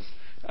king,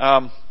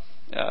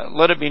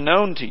 let it be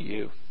known to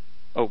you,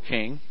 O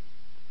king,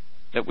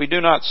 that we do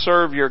not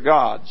serve your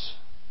gods,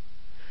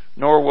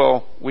 nor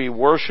will we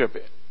worship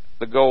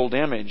the gold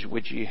image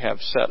which ye have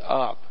set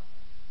up.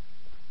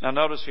 Now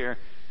notice here,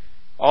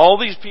 all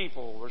these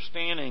people were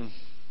standing.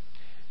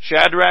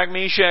 Shadrach,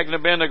 Meshach, and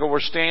Abednego were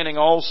standing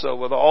also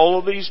with all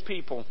of these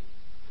people.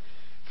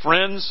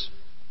 Friends,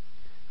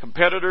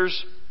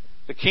 competitors,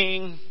 the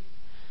king,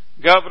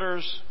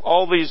 governors,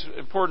 all these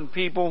important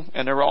people,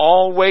 and they were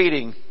all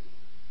waiting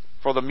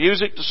for the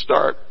music to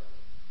start.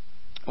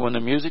 When the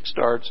music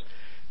starts,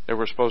 they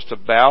were supposed to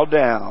bow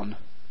down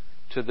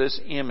to this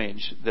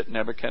image that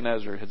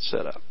Nebuchadnezzar had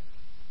set up.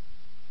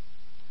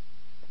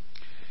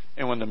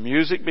 And when the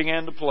music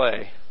began to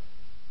play,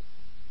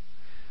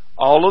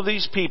 all of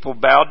these people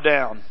bowed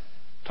down.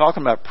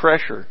 Talking about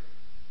pressure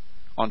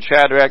on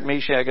Shadrach,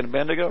 Meshach, and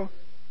Abednego.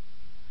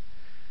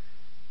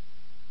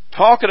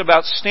 Talking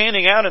about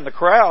standing out in the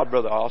crowd,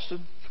 Brother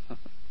Austin.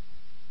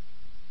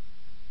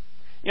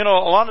 You know,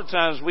 a lot of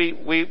times we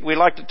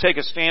like to take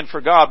a stand for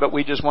God, but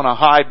we just want to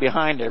hide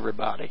behind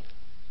everybody.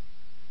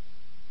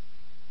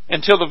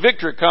 Until the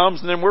victory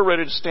comes, and then we're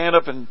ready to stand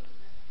up and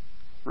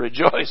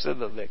rejoice in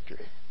the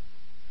victory.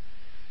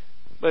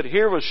 But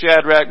here was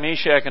Shadrach,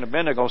 Meshach, and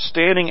Abednego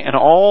standing in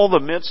all the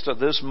midst of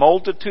this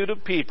multitude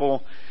of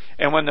people.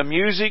 And when the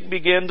music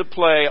began to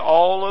play,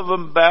 all of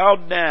them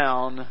bowed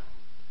down.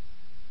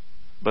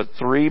 But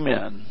 3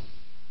 men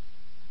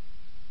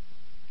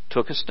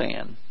took a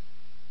stand.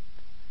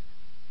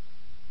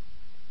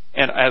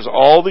 And as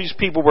all these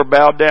people were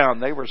bowed down,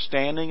 they were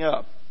standing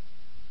up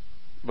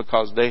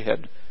because they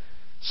had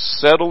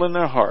settled in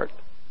their heart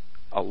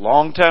a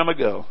long time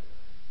ago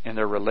in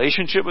their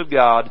relationship with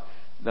God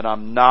that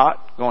I'm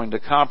not going to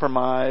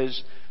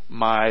compromise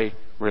my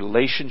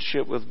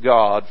relationship with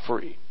God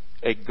for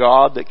a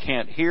God that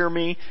can't hear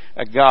me,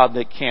 a God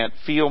that can't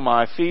feel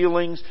my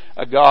feelings,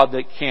 a God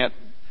that can't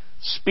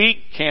speak,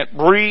 can't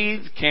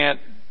breathe,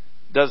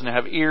 doesn't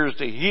have ears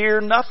to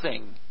hear,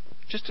 nothing.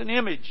 Just an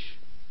image.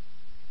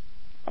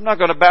 I'm not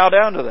going to bow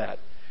down to that.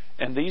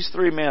 And these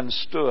three men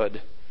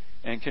stood.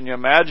 And can you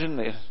imagine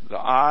the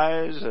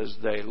eyes as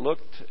they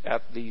looked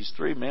at these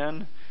three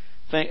men?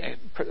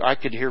 I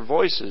could hear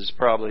voices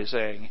probably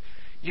saying,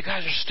 "You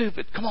guys are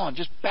stupid. Come on,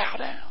 just bow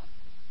down."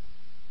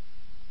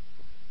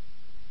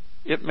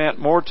 It meant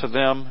more to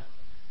them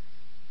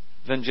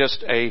than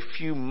just a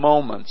few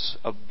moments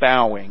of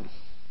bowing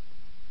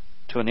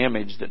to an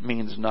image that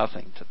means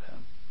nothing to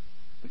them.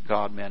 But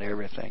God meant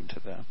everything to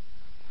them.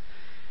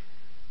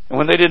 And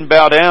when they didn't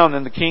bow down,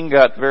 then the king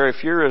got very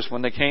furious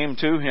when they came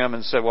to him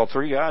and said, "Well,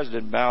 three guys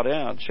didn't bow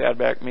down,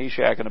 Shadrach,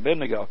 Meshach, and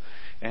Abednego."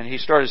 And he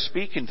started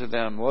speaking to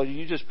them. "Well,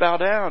 you just bow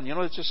down. You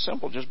know, it's just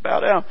simple. Just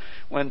bow down."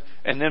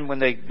 And then when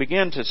they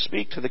begin to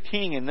speak to the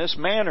king in this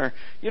manner,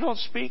 you don't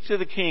speak to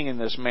the king in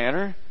this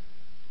manner.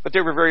 But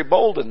they were very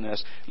bold in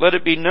this. "Let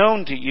it be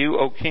known to you,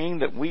 O king,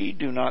 that we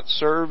do not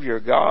serve your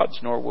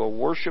gods, nor will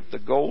worship the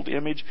gold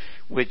image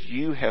which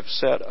you have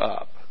set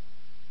up."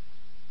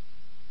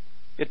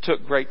 It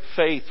took great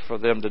faith for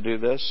them to do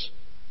this,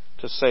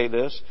 to say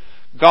this.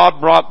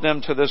 God brought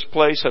them to this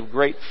place of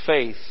great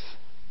faith.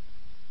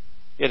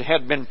 It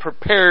had been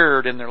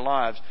prepared in their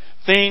lives.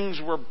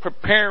 Things were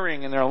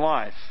preparing in their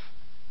life.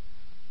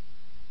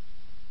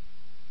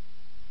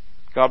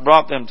 God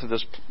brought them to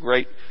this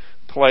great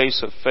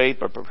place of faith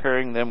by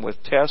preparing them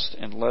with tests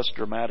in less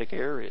dramatic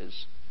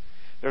areas.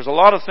 There's a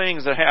lot of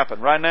things that happen.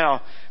 Right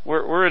now,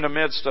 we're in the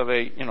midst of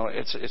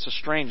it's a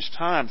strange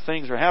time.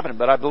 Things are happening.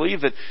 But I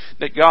believe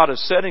that God is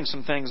setting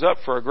some things up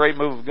for a great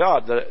move of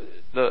God.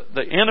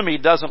 The enemy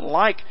doesn't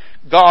like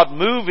God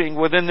moving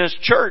within this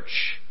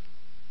church.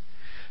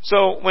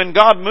 So when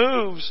God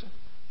moves,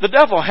 the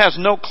devil has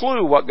no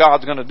clue what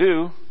God's going to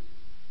do.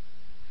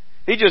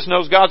 He just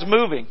knows God's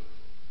moving.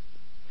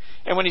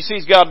 And when he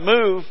sees God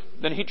move,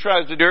 then he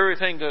tries to do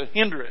everything to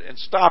hinder it and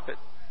stop it.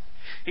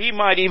 He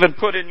might even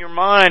put in your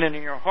mind and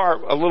in your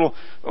heart a little,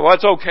 "Well,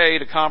 it's okay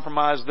to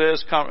compromise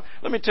this."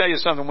 Let me tell you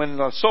something. When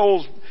the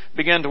souls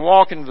begin to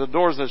walk into the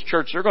doors of this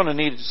church, they're going to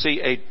need to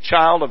see a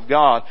child of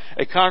God,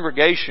 a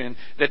congregation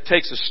that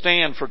takes a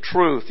stand for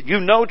truth. You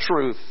know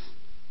truth.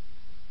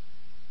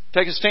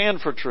 Take a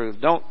stand for truth.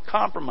 Don't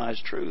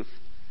compromise truth.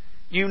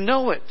 You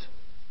know it.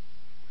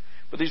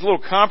 But these little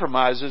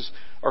compromises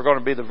are going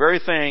to be the very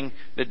thing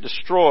that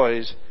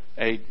destroys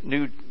a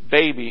new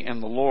baby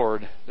in the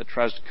Lord that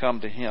tries to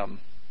come to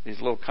Him.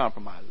 These little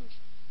compromises.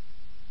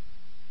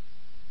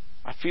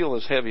 I feel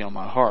this heavy on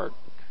my heart.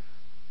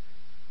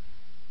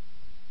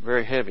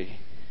 Very heavy.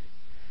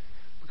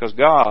 Because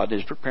God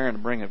is preparing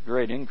to bring a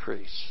great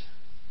increase.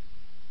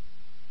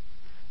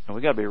 And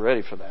we've got to be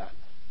ready for that.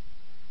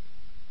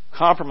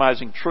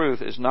 Compromising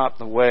truth is not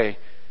the way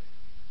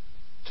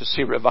to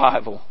see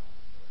revival.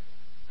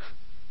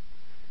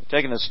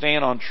 Taking a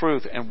stand on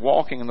truth and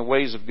walking in the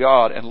ways of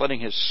God and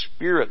letting His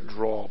Spirit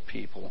draw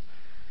people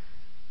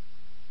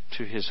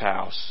to His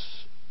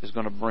house is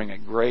going to bring a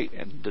great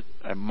and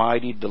a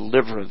mighty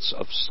deliverance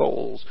of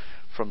souls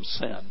from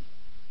sin.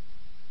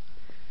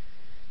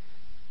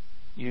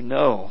 You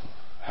know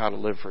how to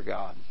live for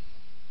God.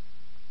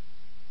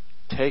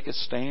 Take a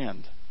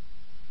stand.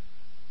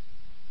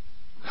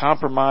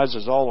 Compromise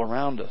is all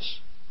around us.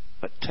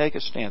 But take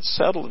a stand.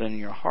 Settle it in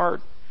your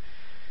heart.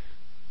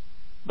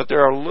 But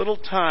there are little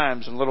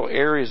times and little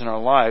areas in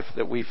our life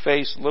that we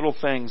face little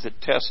things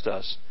that test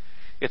us.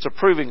 It's a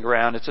proving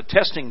ground. It's a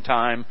testing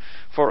time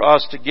for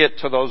us to get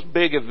to those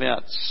big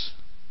events.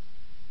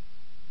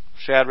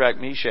 Shadrach,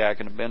 Meshach,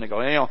 and Abednego.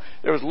 You know,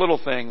 there was little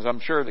things, I'm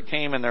sure, that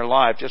came in their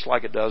life, just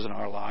like it does in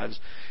our lives.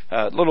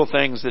 Little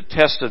things that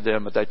tested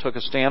them, but they took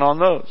a stand on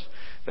those.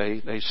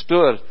 They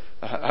stood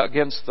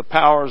against the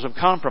powers of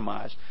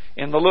compromise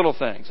in the little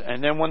things.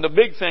 And then when the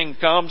big thing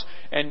comes,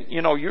 and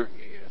you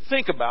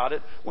think about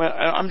it. When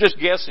I'm just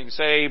guessing,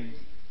 say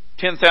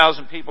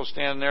 10,000 people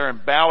standing there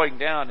and bowing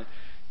down, and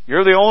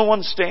you're the only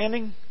one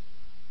standing.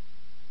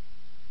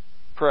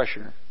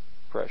 Pressure.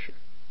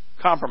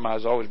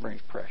 Compromise always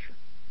brings pressure.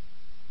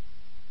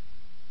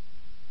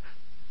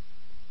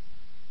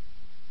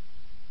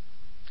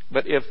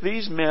 But if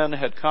these men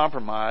had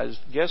compromised,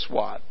 guess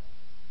what?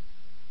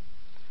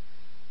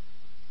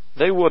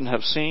 They wouldn't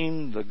have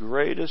seen the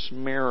greatest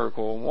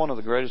miracle, one of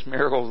the greatest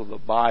miracles of the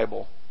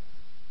Bible,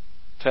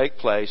 take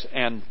place.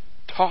 And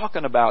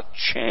talking about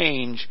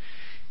change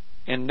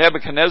in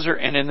Nebuchadnezzar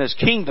and in this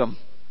kingdom,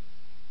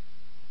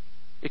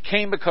 it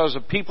came because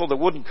of people that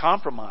wouldn't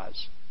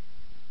compromise.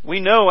 We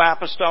know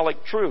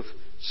apostolic truth.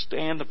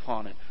 Stand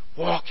upon it.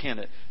 Walk in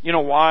it. You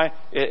know why?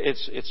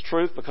 It's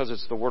truth because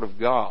it's the Word of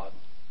God.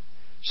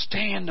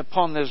 Stand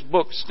upon this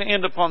book.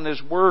 Stand upon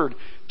this Word.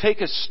 Take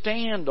a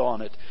stand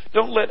on it.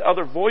 Don't let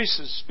other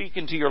voices speak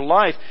into your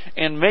life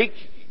and make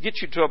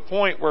get you to a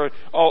point where,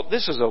 oh,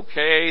 this is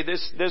okay,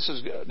 this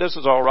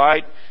is all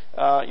right.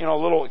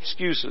 Little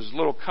excuses, a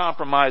little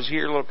compromise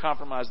here, a little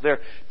compromise there.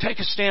 Take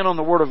a stand on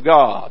the Word of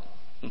God.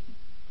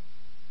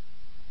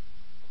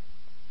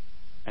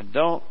 And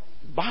don't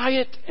buy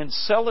it and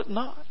sell it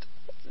not.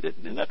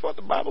 Isn't that what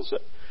the Bible said?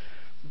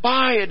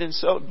 Buy it and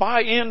sell it.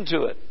 Buy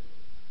into it.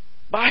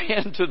 Buy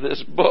into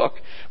this book.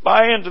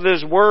 Buy into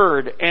this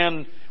Word.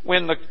 And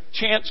when the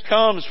chance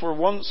comes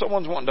for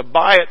someone's wanting to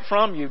buy it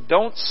from you,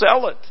 don't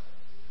sell it.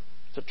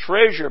 It's a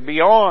treasure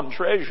beyond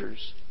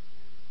treasures.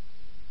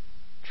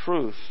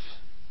 Truth.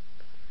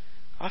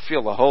 I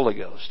feel the Holy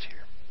Ghost here.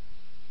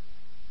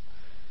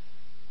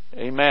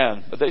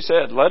 Amen. But they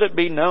said, let it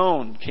be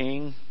known,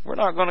 King. We're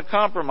not going to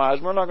compromise.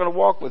 We're not going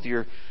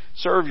to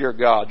serve your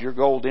God, your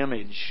gold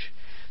image.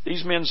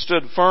 These men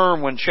stood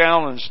firm when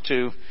challenged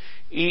to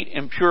eat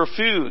impure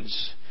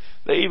foods.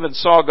 They even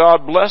saw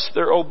God bless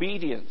their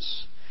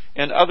obedience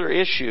in other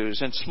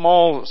issues, in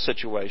small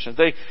situations.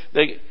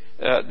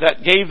 That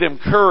gave them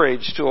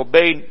courage to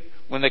obey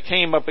when they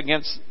came up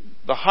against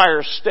the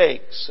higher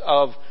stakes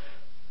of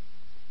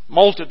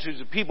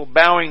multitudes of people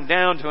bowing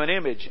down to an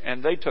image.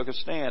 And they took a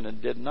stand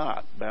and did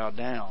not bow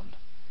down.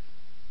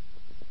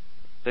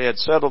 They had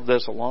settled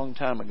this a long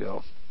time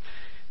ago.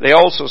 They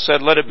also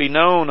said, let it be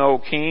known, O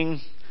King.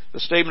 The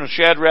statement of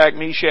Shadrach,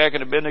 Meshach,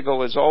 and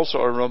Abednego is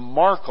also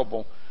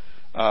remarkable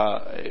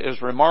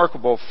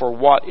for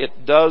what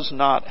it does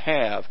not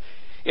have.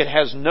 It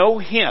has no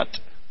hint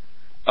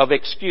of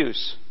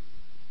excuse.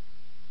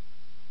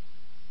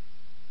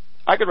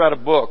 I could write a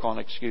book on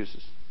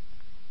excuses.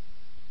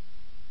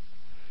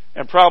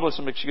 And probably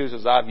some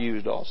excuses I've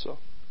used also.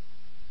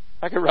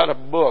 I could write a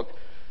book.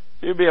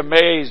 You'd be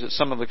amazed at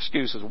some of the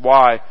excuses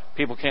why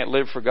people can't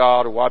live for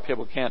God, or why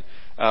people can't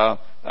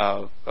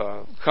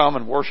come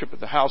and worship at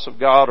the house of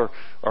God,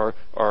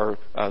 or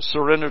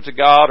surrender to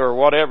God, or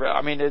whatever.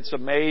 I mean, it's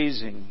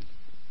amazing.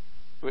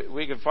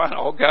 We can find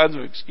all kinds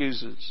of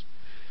excuses.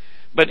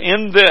 But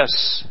in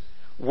this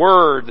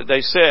word that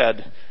they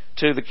said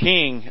to the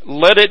king,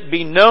 let it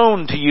be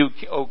known to you,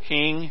 O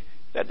King,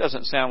 that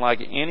doesn't sound like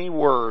any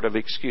word of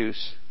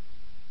excuse.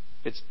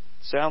 It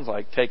sounds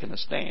like taking a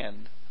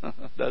stand,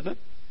 doesn't it?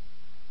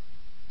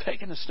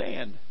 Taking a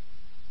stand.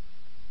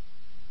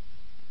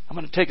 I'm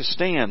going to take a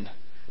stand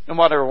no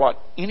matter what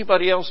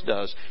anybody else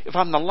does. If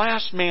I'm the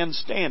last man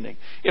standing,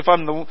 if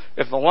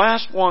the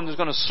last one is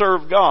going to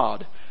serve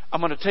God, I'm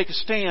going to take a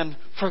stand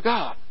for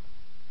God.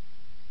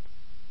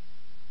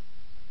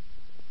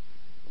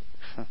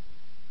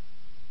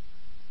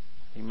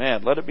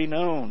 Amen. Let it be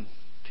known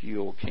to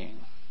you, O King.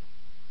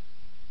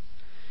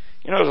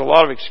 There's a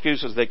lot of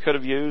excuses they could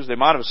have used. They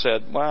might have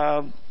said,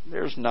 well,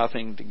 there's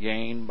nothing to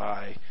gain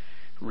by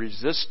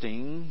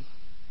resisting.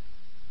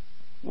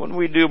 Wouldn't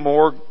we do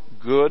more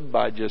good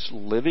by just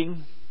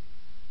living?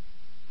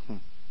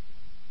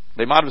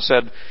 They might have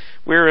said,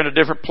 we're in a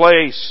different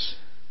place.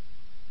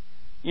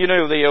 You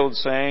know the old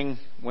saying,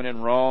 when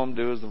in Rome,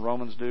 do as the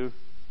Romans do.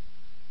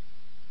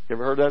 You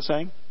ever heard that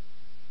saying?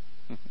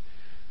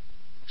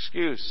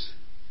 Excuse.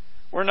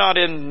 We're not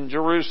in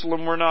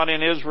Jerusalem. We're not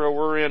in Israel.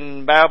 We're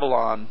in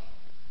Babylon.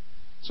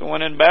 So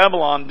when in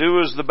Babylon, do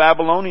as the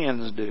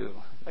Babylonians do.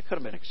 That could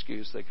have been an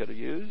excuse they could have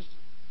used.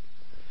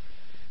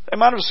 They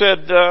might have said,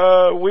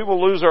 we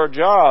will lose our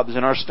jobs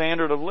and our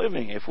standard of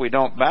living if we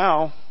don't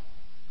bow.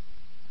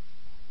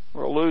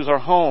 We'll lose our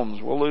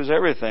homes. We'll lose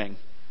everything.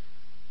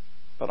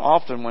 But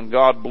often when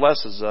God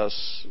blesses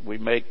us, we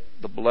make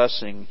the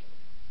blessing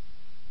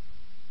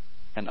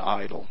an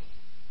idol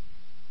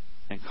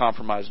and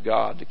compromise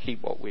God to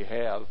keep what we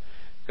have.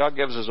 God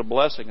gives us a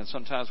blessing, and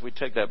sometimes we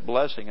take that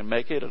blessing and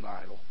make it an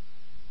idol.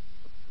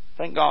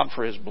 Thank God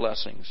for His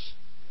blessings.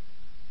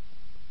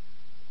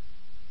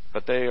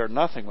 But they are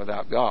nothing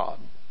without God.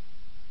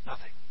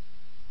 Nothing.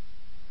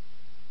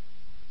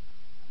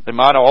 They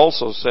might have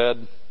also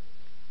said,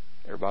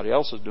 everybody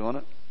else is doing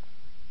it.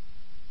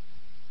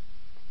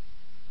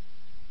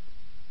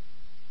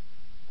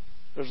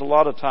 There's a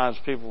lot of times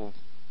people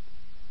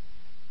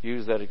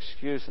use that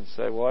excuse and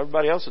say, well,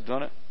 everybody else is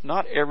doing it.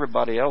 Not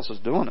everybody else is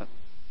doing it.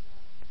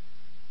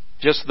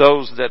 Just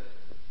those that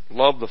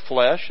love the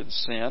flesh and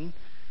sin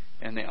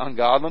and the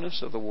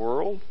ungodliness of the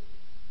world.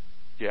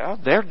 Yeah,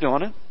 they're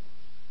doing it.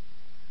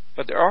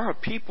 But there are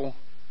people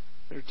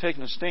that are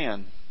taking a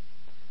stand.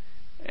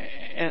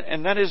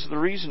 And that is the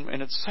reason,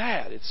 and it's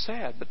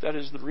sad, but that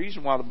is the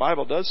reason why the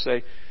Bible does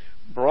say,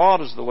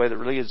 broad is the way that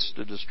leads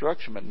to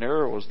destruction, but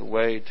narrow is the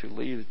way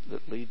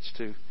that leads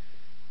to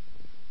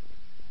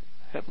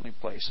heavenly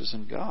places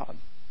in God.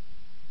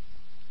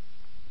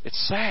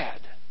 It's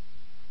sad.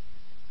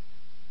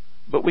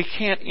 But we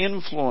can't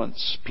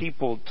influence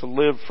people to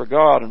live for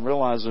God and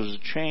realize there's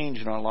a change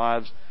in our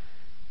lives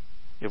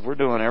if we're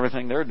doing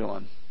everything they're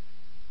doing.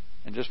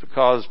 And just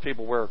because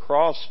people wear a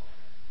cross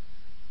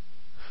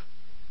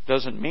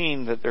doesn't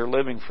mean that they're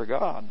living for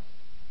God.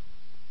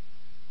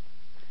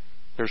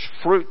 There's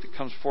fruit that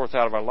comes forth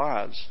out of our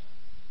lives.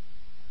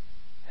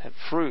 That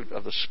fruit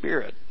of the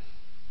Spirit.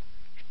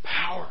 There's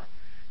power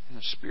in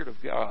the Spirit of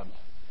God.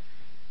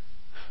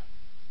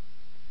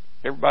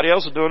 Everybody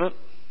else is doing it.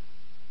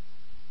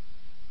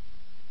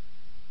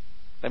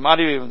 They might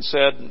have even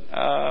said,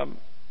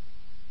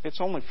 it's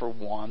only for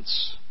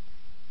once,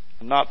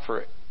 and not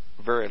for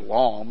very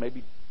long,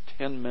 maybe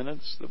 10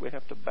 minutes that we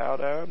have to bow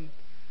down.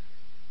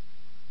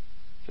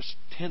 Just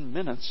 10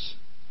 minutes.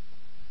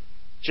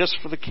 Just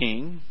for the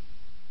king.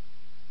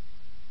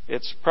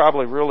 It's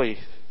probably really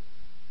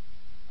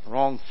the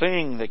wrong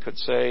thing they could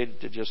say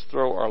to just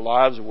throw our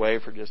lives away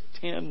for just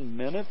 10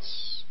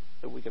 minutes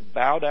that we could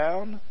bow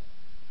down.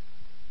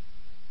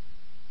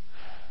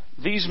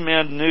 These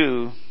men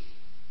knew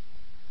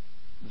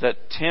that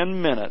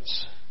 10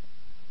 minutes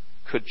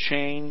could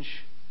change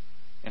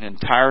an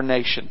entire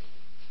nation.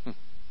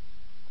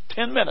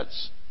 10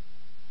 minutes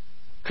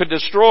could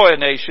destroy a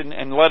nation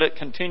and let it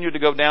continue to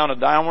go down a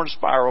downward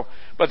spiral.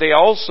 But they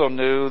also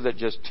knew that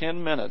just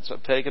 10 minutes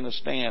of taking a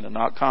stand and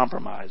not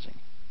compromising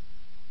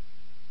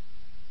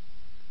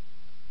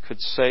could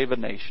save a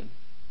nation.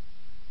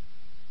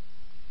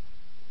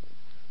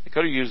 They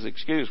could have used the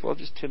excuse, well,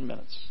 just 10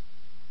 minutes.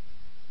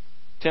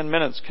 10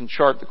 minutes can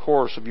chart the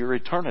course of your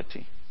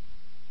eternity.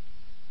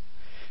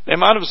 They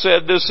might have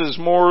said, this is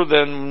more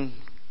than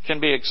can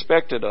be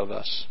expected of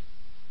us.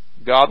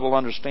 God will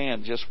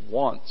understand just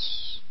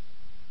once.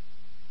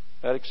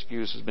 That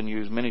excuse has been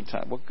used many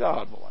times. Well,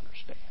 God will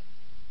understand.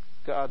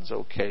 God's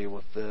okay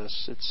with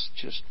this. It's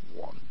just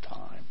one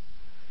time.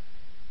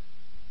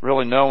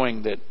 Really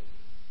knowing that,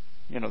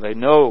 they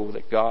know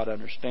that God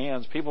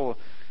understands. People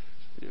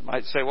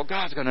might say, well,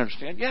 God's going to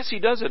understand. Yes, He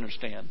does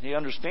understand. He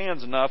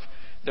understands enough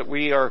that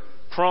we are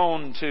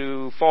prone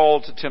to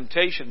fall to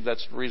temptation.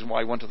 That's the reason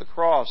why He went to the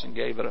cross and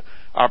gave it an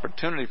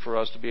opportunity for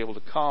us to be able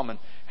to come and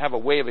have a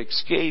way of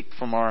escape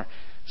from our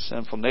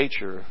sinful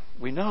nature.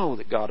 We know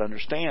that God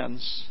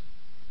understands,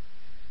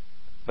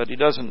 but He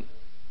doesn't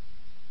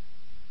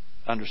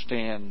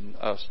understand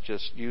us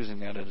just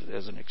using that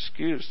as an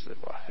excuse that,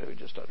 well, He'll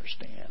just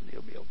understand.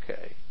 He'll be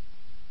okay.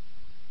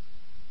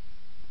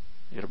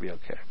 It'll be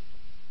okay.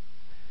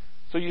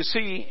 So you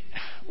see,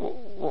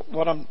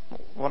 what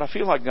I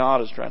feel like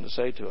God is trying to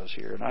say to us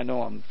here, and I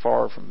know I'm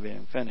far from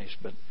being finished,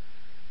 but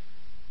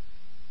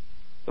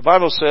the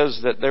Bible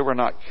says that they were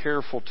not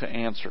careful to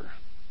answer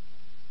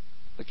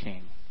the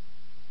king.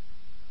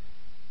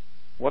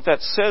 What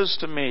that says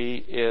to me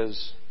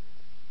is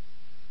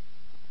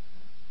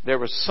there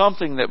was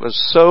something that was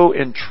so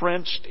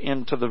entrenched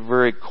into the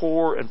very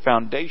core and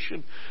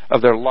foundation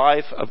of their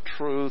life of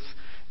truth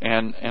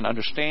and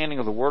understanding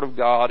of the Word of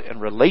God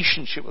and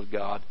relationship with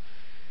God,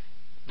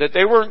 that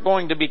they weren't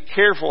going to be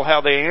careful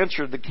how they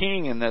answered the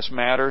king in this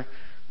matter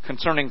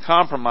concerning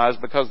compromise,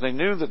 because they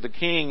knew that the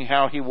king,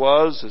 how he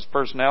was, his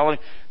personality,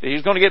 that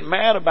he's going to get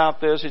mad about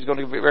this, he's going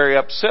to be very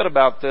upset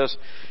about this.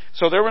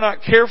 So they were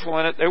not careful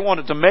in it. They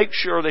wanted to make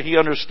sure that he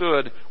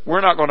understood,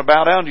 we're not going to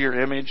bow down to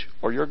your image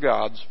or your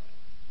gods.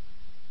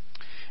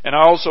 And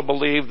I also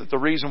believe that the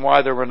reason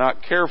why they were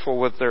not careful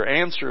with their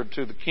answer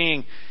to the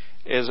king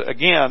is,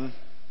 again,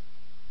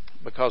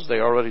 because they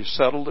already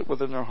settled it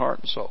within their heart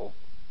and soul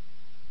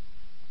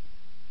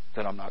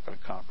that I'm not going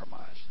to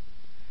compromise.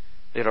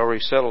 They'd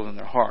already settled in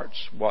their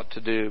hearts what to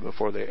do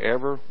before they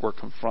ever were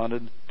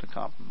confronted to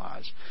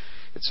compromise.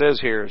 It says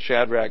here,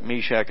 Shadrach,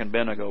 Meshach, and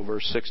Abednego,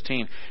 verse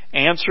 16,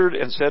 answered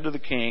and said to the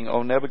king,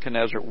 O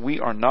Nebuchadnezzar, we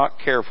are not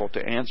careful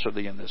to answer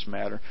thee in this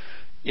matter.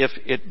 If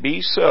it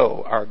be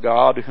so, our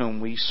God whom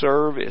we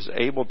serve is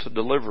able to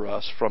deliver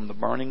us from the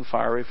burning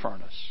fiery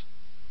furnace.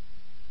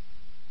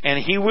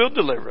 And He will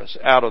deliver us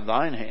out of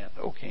thine hand,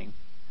 O king.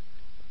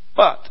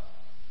 But,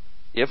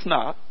 if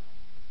not,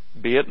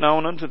 be it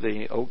known unto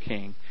thee, O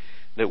king,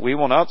 that we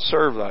will not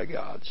serve thy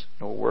gods,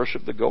 nor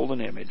worship the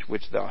golden image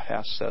which thou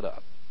hast set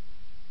up.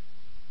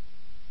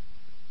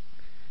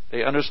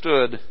 They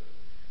understood,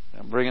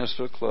 and I'm bringing us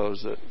to a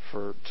close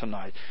for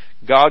tonight,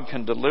 God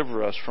can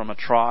deliver us from a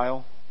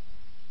trial,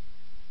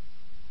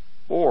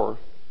 or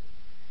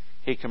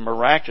He can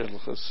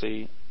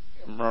miraculously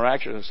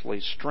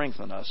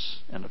strengthen us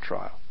in a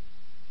trial.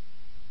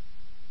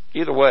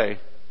 Either way,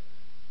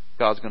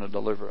 God's going to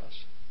deliver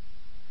us.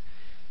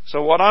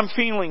 So what I'm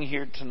feeling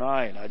here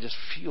tonight, I just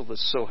feel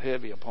this so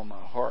heavy upon my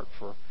heart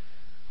for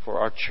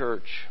our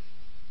church,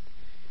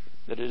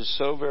 that it is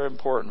so very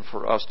important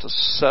for us to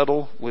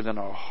settle within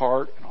our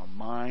heart and our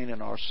mind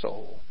and our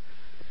soul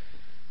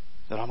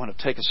that I'm going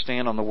to take a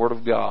stand on the Word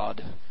of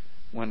God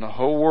when the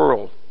whole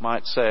world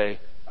might say,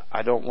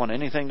 I don't want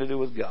anything to do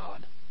with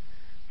God.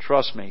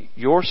 Trust me,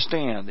 your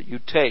stand that you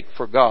take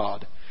for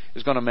God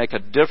is going to make a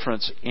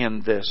difference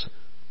in this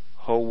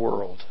whole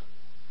world.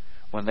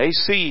 When they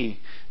see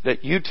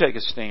that you take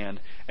a stand,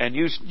 and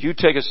you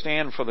take a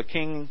stand for the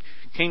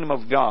kingdom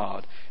of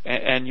God,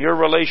 and your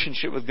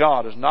relationship with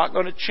God is not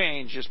going to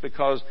change just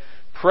because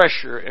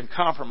pressure and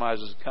compromise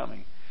is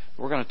coming.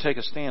 We're going to take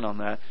a stand on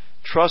that.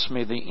 Trust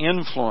me, the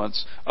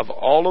influence of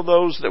all of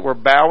those that were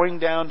bowing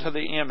down to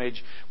the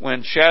image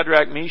when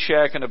Shadrach,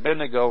 Meshach, and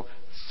Abednego,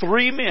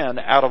 3 men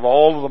out of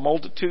all of the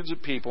multitudes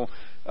of people,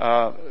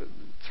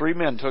 3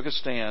 men took a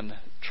stand.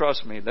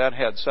 Trust me, that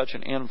had such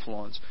an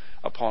influence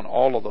upon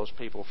all of those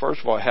people.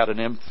 First of all, it had an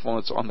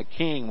influence on the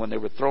king when they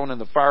were thrown in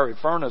the fiery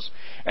furnace,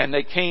 and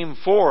they came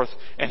forth,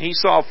 and he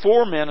saw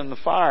 4 men in the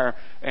fire,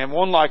 and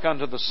one like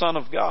unto the Son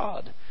of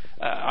God.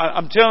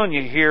 I'm telling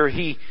you here,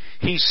 he's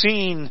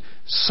seen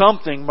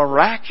something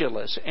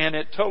miraculous, and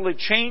it totally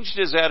changed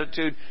his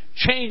attitude,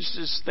 changed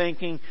his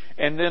thinking,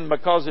 and then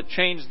because it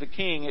changed the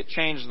king, it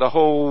changed the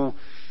whole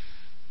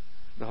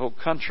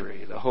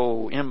country, the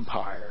whole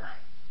empire.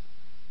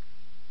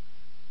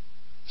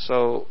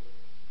 So,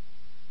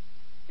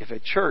 if a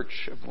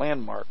church of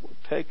Landmark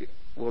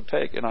will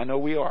take, and I know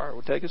we are,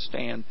 will take a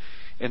stand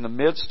in the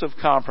midst of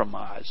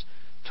compromise,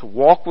 to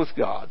walk with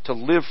God, to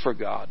live for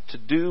God, to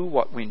do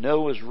what we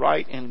know is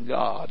right in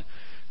God,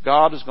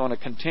 God is going to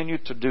continue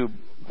to do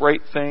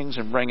great things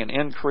and bring an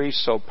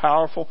increase so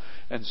powerful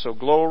and so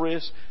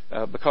glorious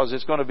because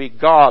it's going to be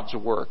God's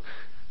work.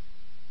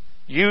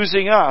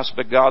 Using us,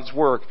 but God's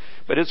work.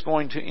 But it's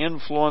going to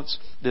influence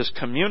this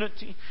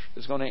community.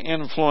 It's going to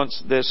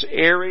influence this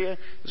area.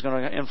 It's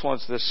going to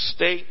influence this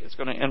state. It's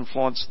going to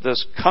influence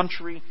this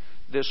country,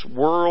 this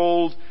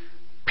world,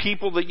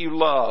 people that you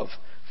love,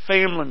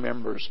 family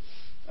members,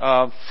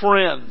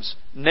 friends,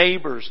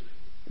 neighbors,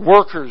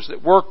 workers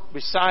that work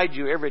beside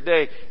you every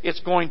day. It's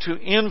going to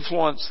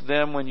influence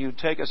them when you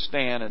take a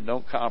stand and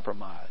don't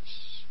compromise.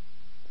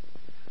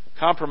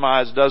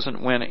 Compromise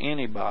doesn't win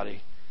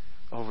anybody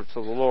over to the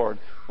Lord.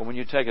 But when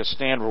you take a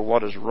stand for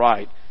what is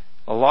right,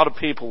 a lot of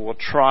people will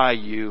try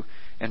you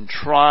and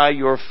try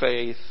your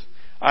faith.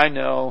 I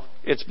know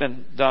it's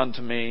been done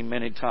to me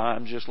many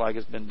times, just like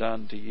it's been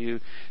done to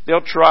you.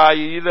 They'll try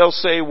you. They'll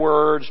say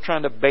words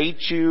trying to bait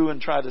you and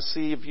try to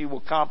see if you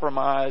will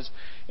compromise.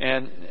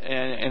 And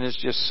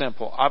it's just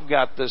simple. I've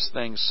got this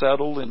thing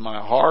settled in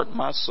my heart and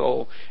my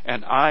soul,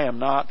 and I am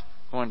not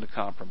going to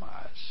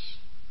compromise.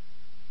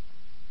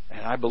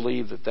 And I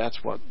believe that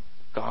that's what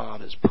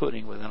God is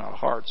putting within our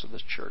hearts of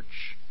this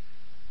church.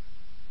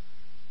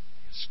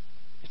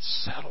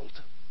 It's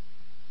settled.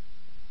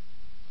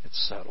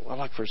 It's settled. I'd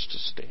like for us to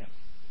stand.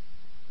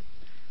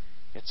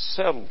 It's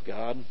settled,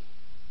 God.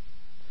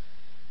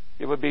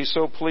 It would be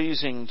so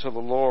pleasing to the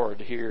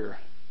Lord here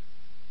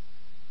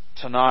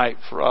tonight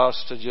for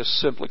us to just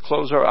simply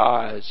close our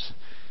eyes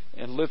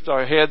and lift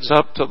our heads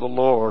up to the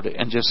Lord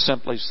and just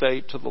simply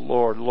say to the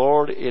Lord,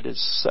 Lord, it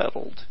is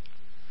settled.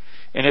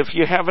 And if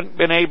you haven't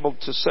been able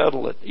to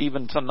settle it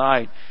even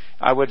tonight,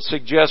 I would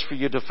suggest for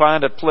you to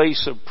find a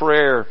place of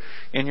prayer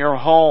in your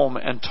home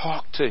and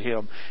talk to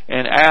Him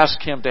and ask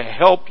Him to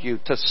help you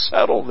to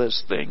settle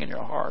this thing in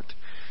your heart.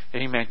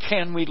 Amen.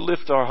 Can we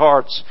lift our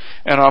hearts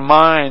and our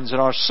minds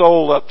and our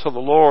soul up to the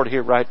Lord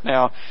here right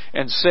now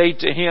and say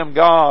to Him,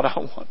 God, I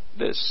want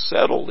this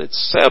settled.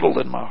 It's settled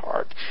in my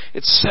heart.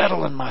 It's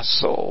settled in my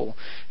soul.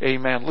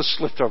 Amen. Let's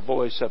lift our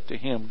voice up to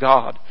Him.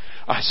 God,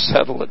 I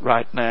settle it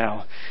right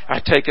now.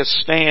 I take a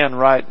stand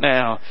right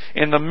now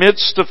in the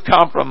midst of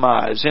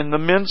compromise, in the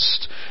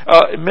midst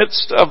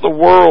of the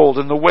world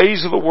and the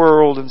ways of the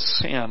world and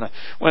sin.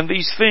 When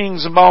these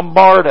things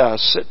bombard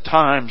us at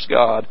times,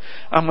 God,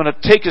 I'm going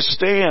to take a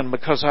stand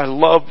because I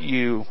love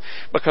You,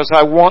 because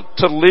I want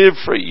to live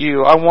for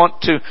You. I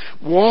want to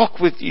walk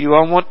with You.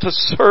 I want to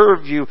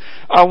serve You.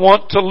 I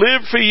want to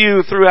live for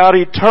You throughout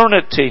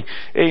eternity.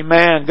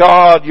 Amen.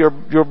 God,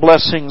 Your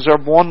blessings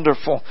are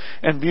wonderful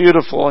and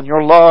beautiful, and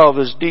Your love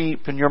is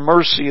deep, and Your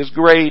mercy is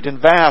great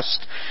and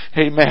vast.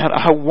 Amen.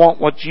 I want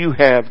what You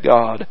have,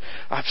 God.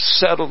 I've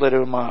settled it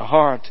in my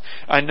heart.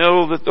 I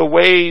know that the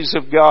ways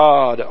of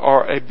God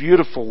are a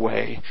beautiful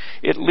way.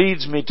 It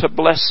leads me to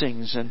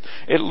blessings, and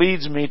it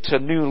leads me to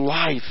new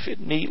life. It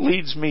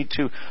leads me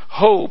to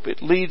hope.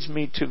 It leads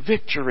me to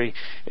victory.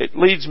 It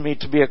leads me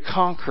to be a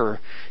conqueror.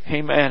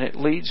 Amen. It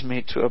leads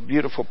me to a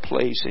beautiful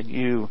place in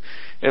You.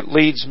 It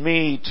leads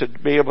me to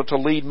be able to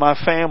lead my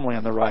family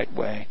in the right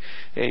way.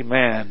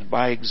 Amen.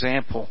 By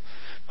example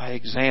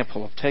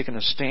of taking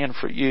a stand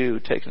for You,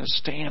 taking a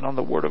stand on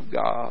the Word of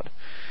God.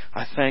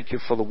 I thank You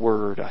for the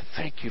Word. I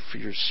thank You for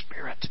Your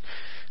Spirit.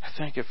 I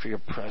thank You for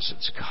Your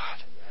presence,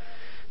 God.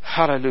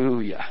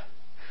 Hallelujah.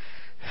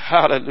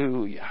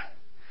 Hallelujah.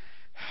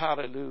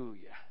 Hallelujah.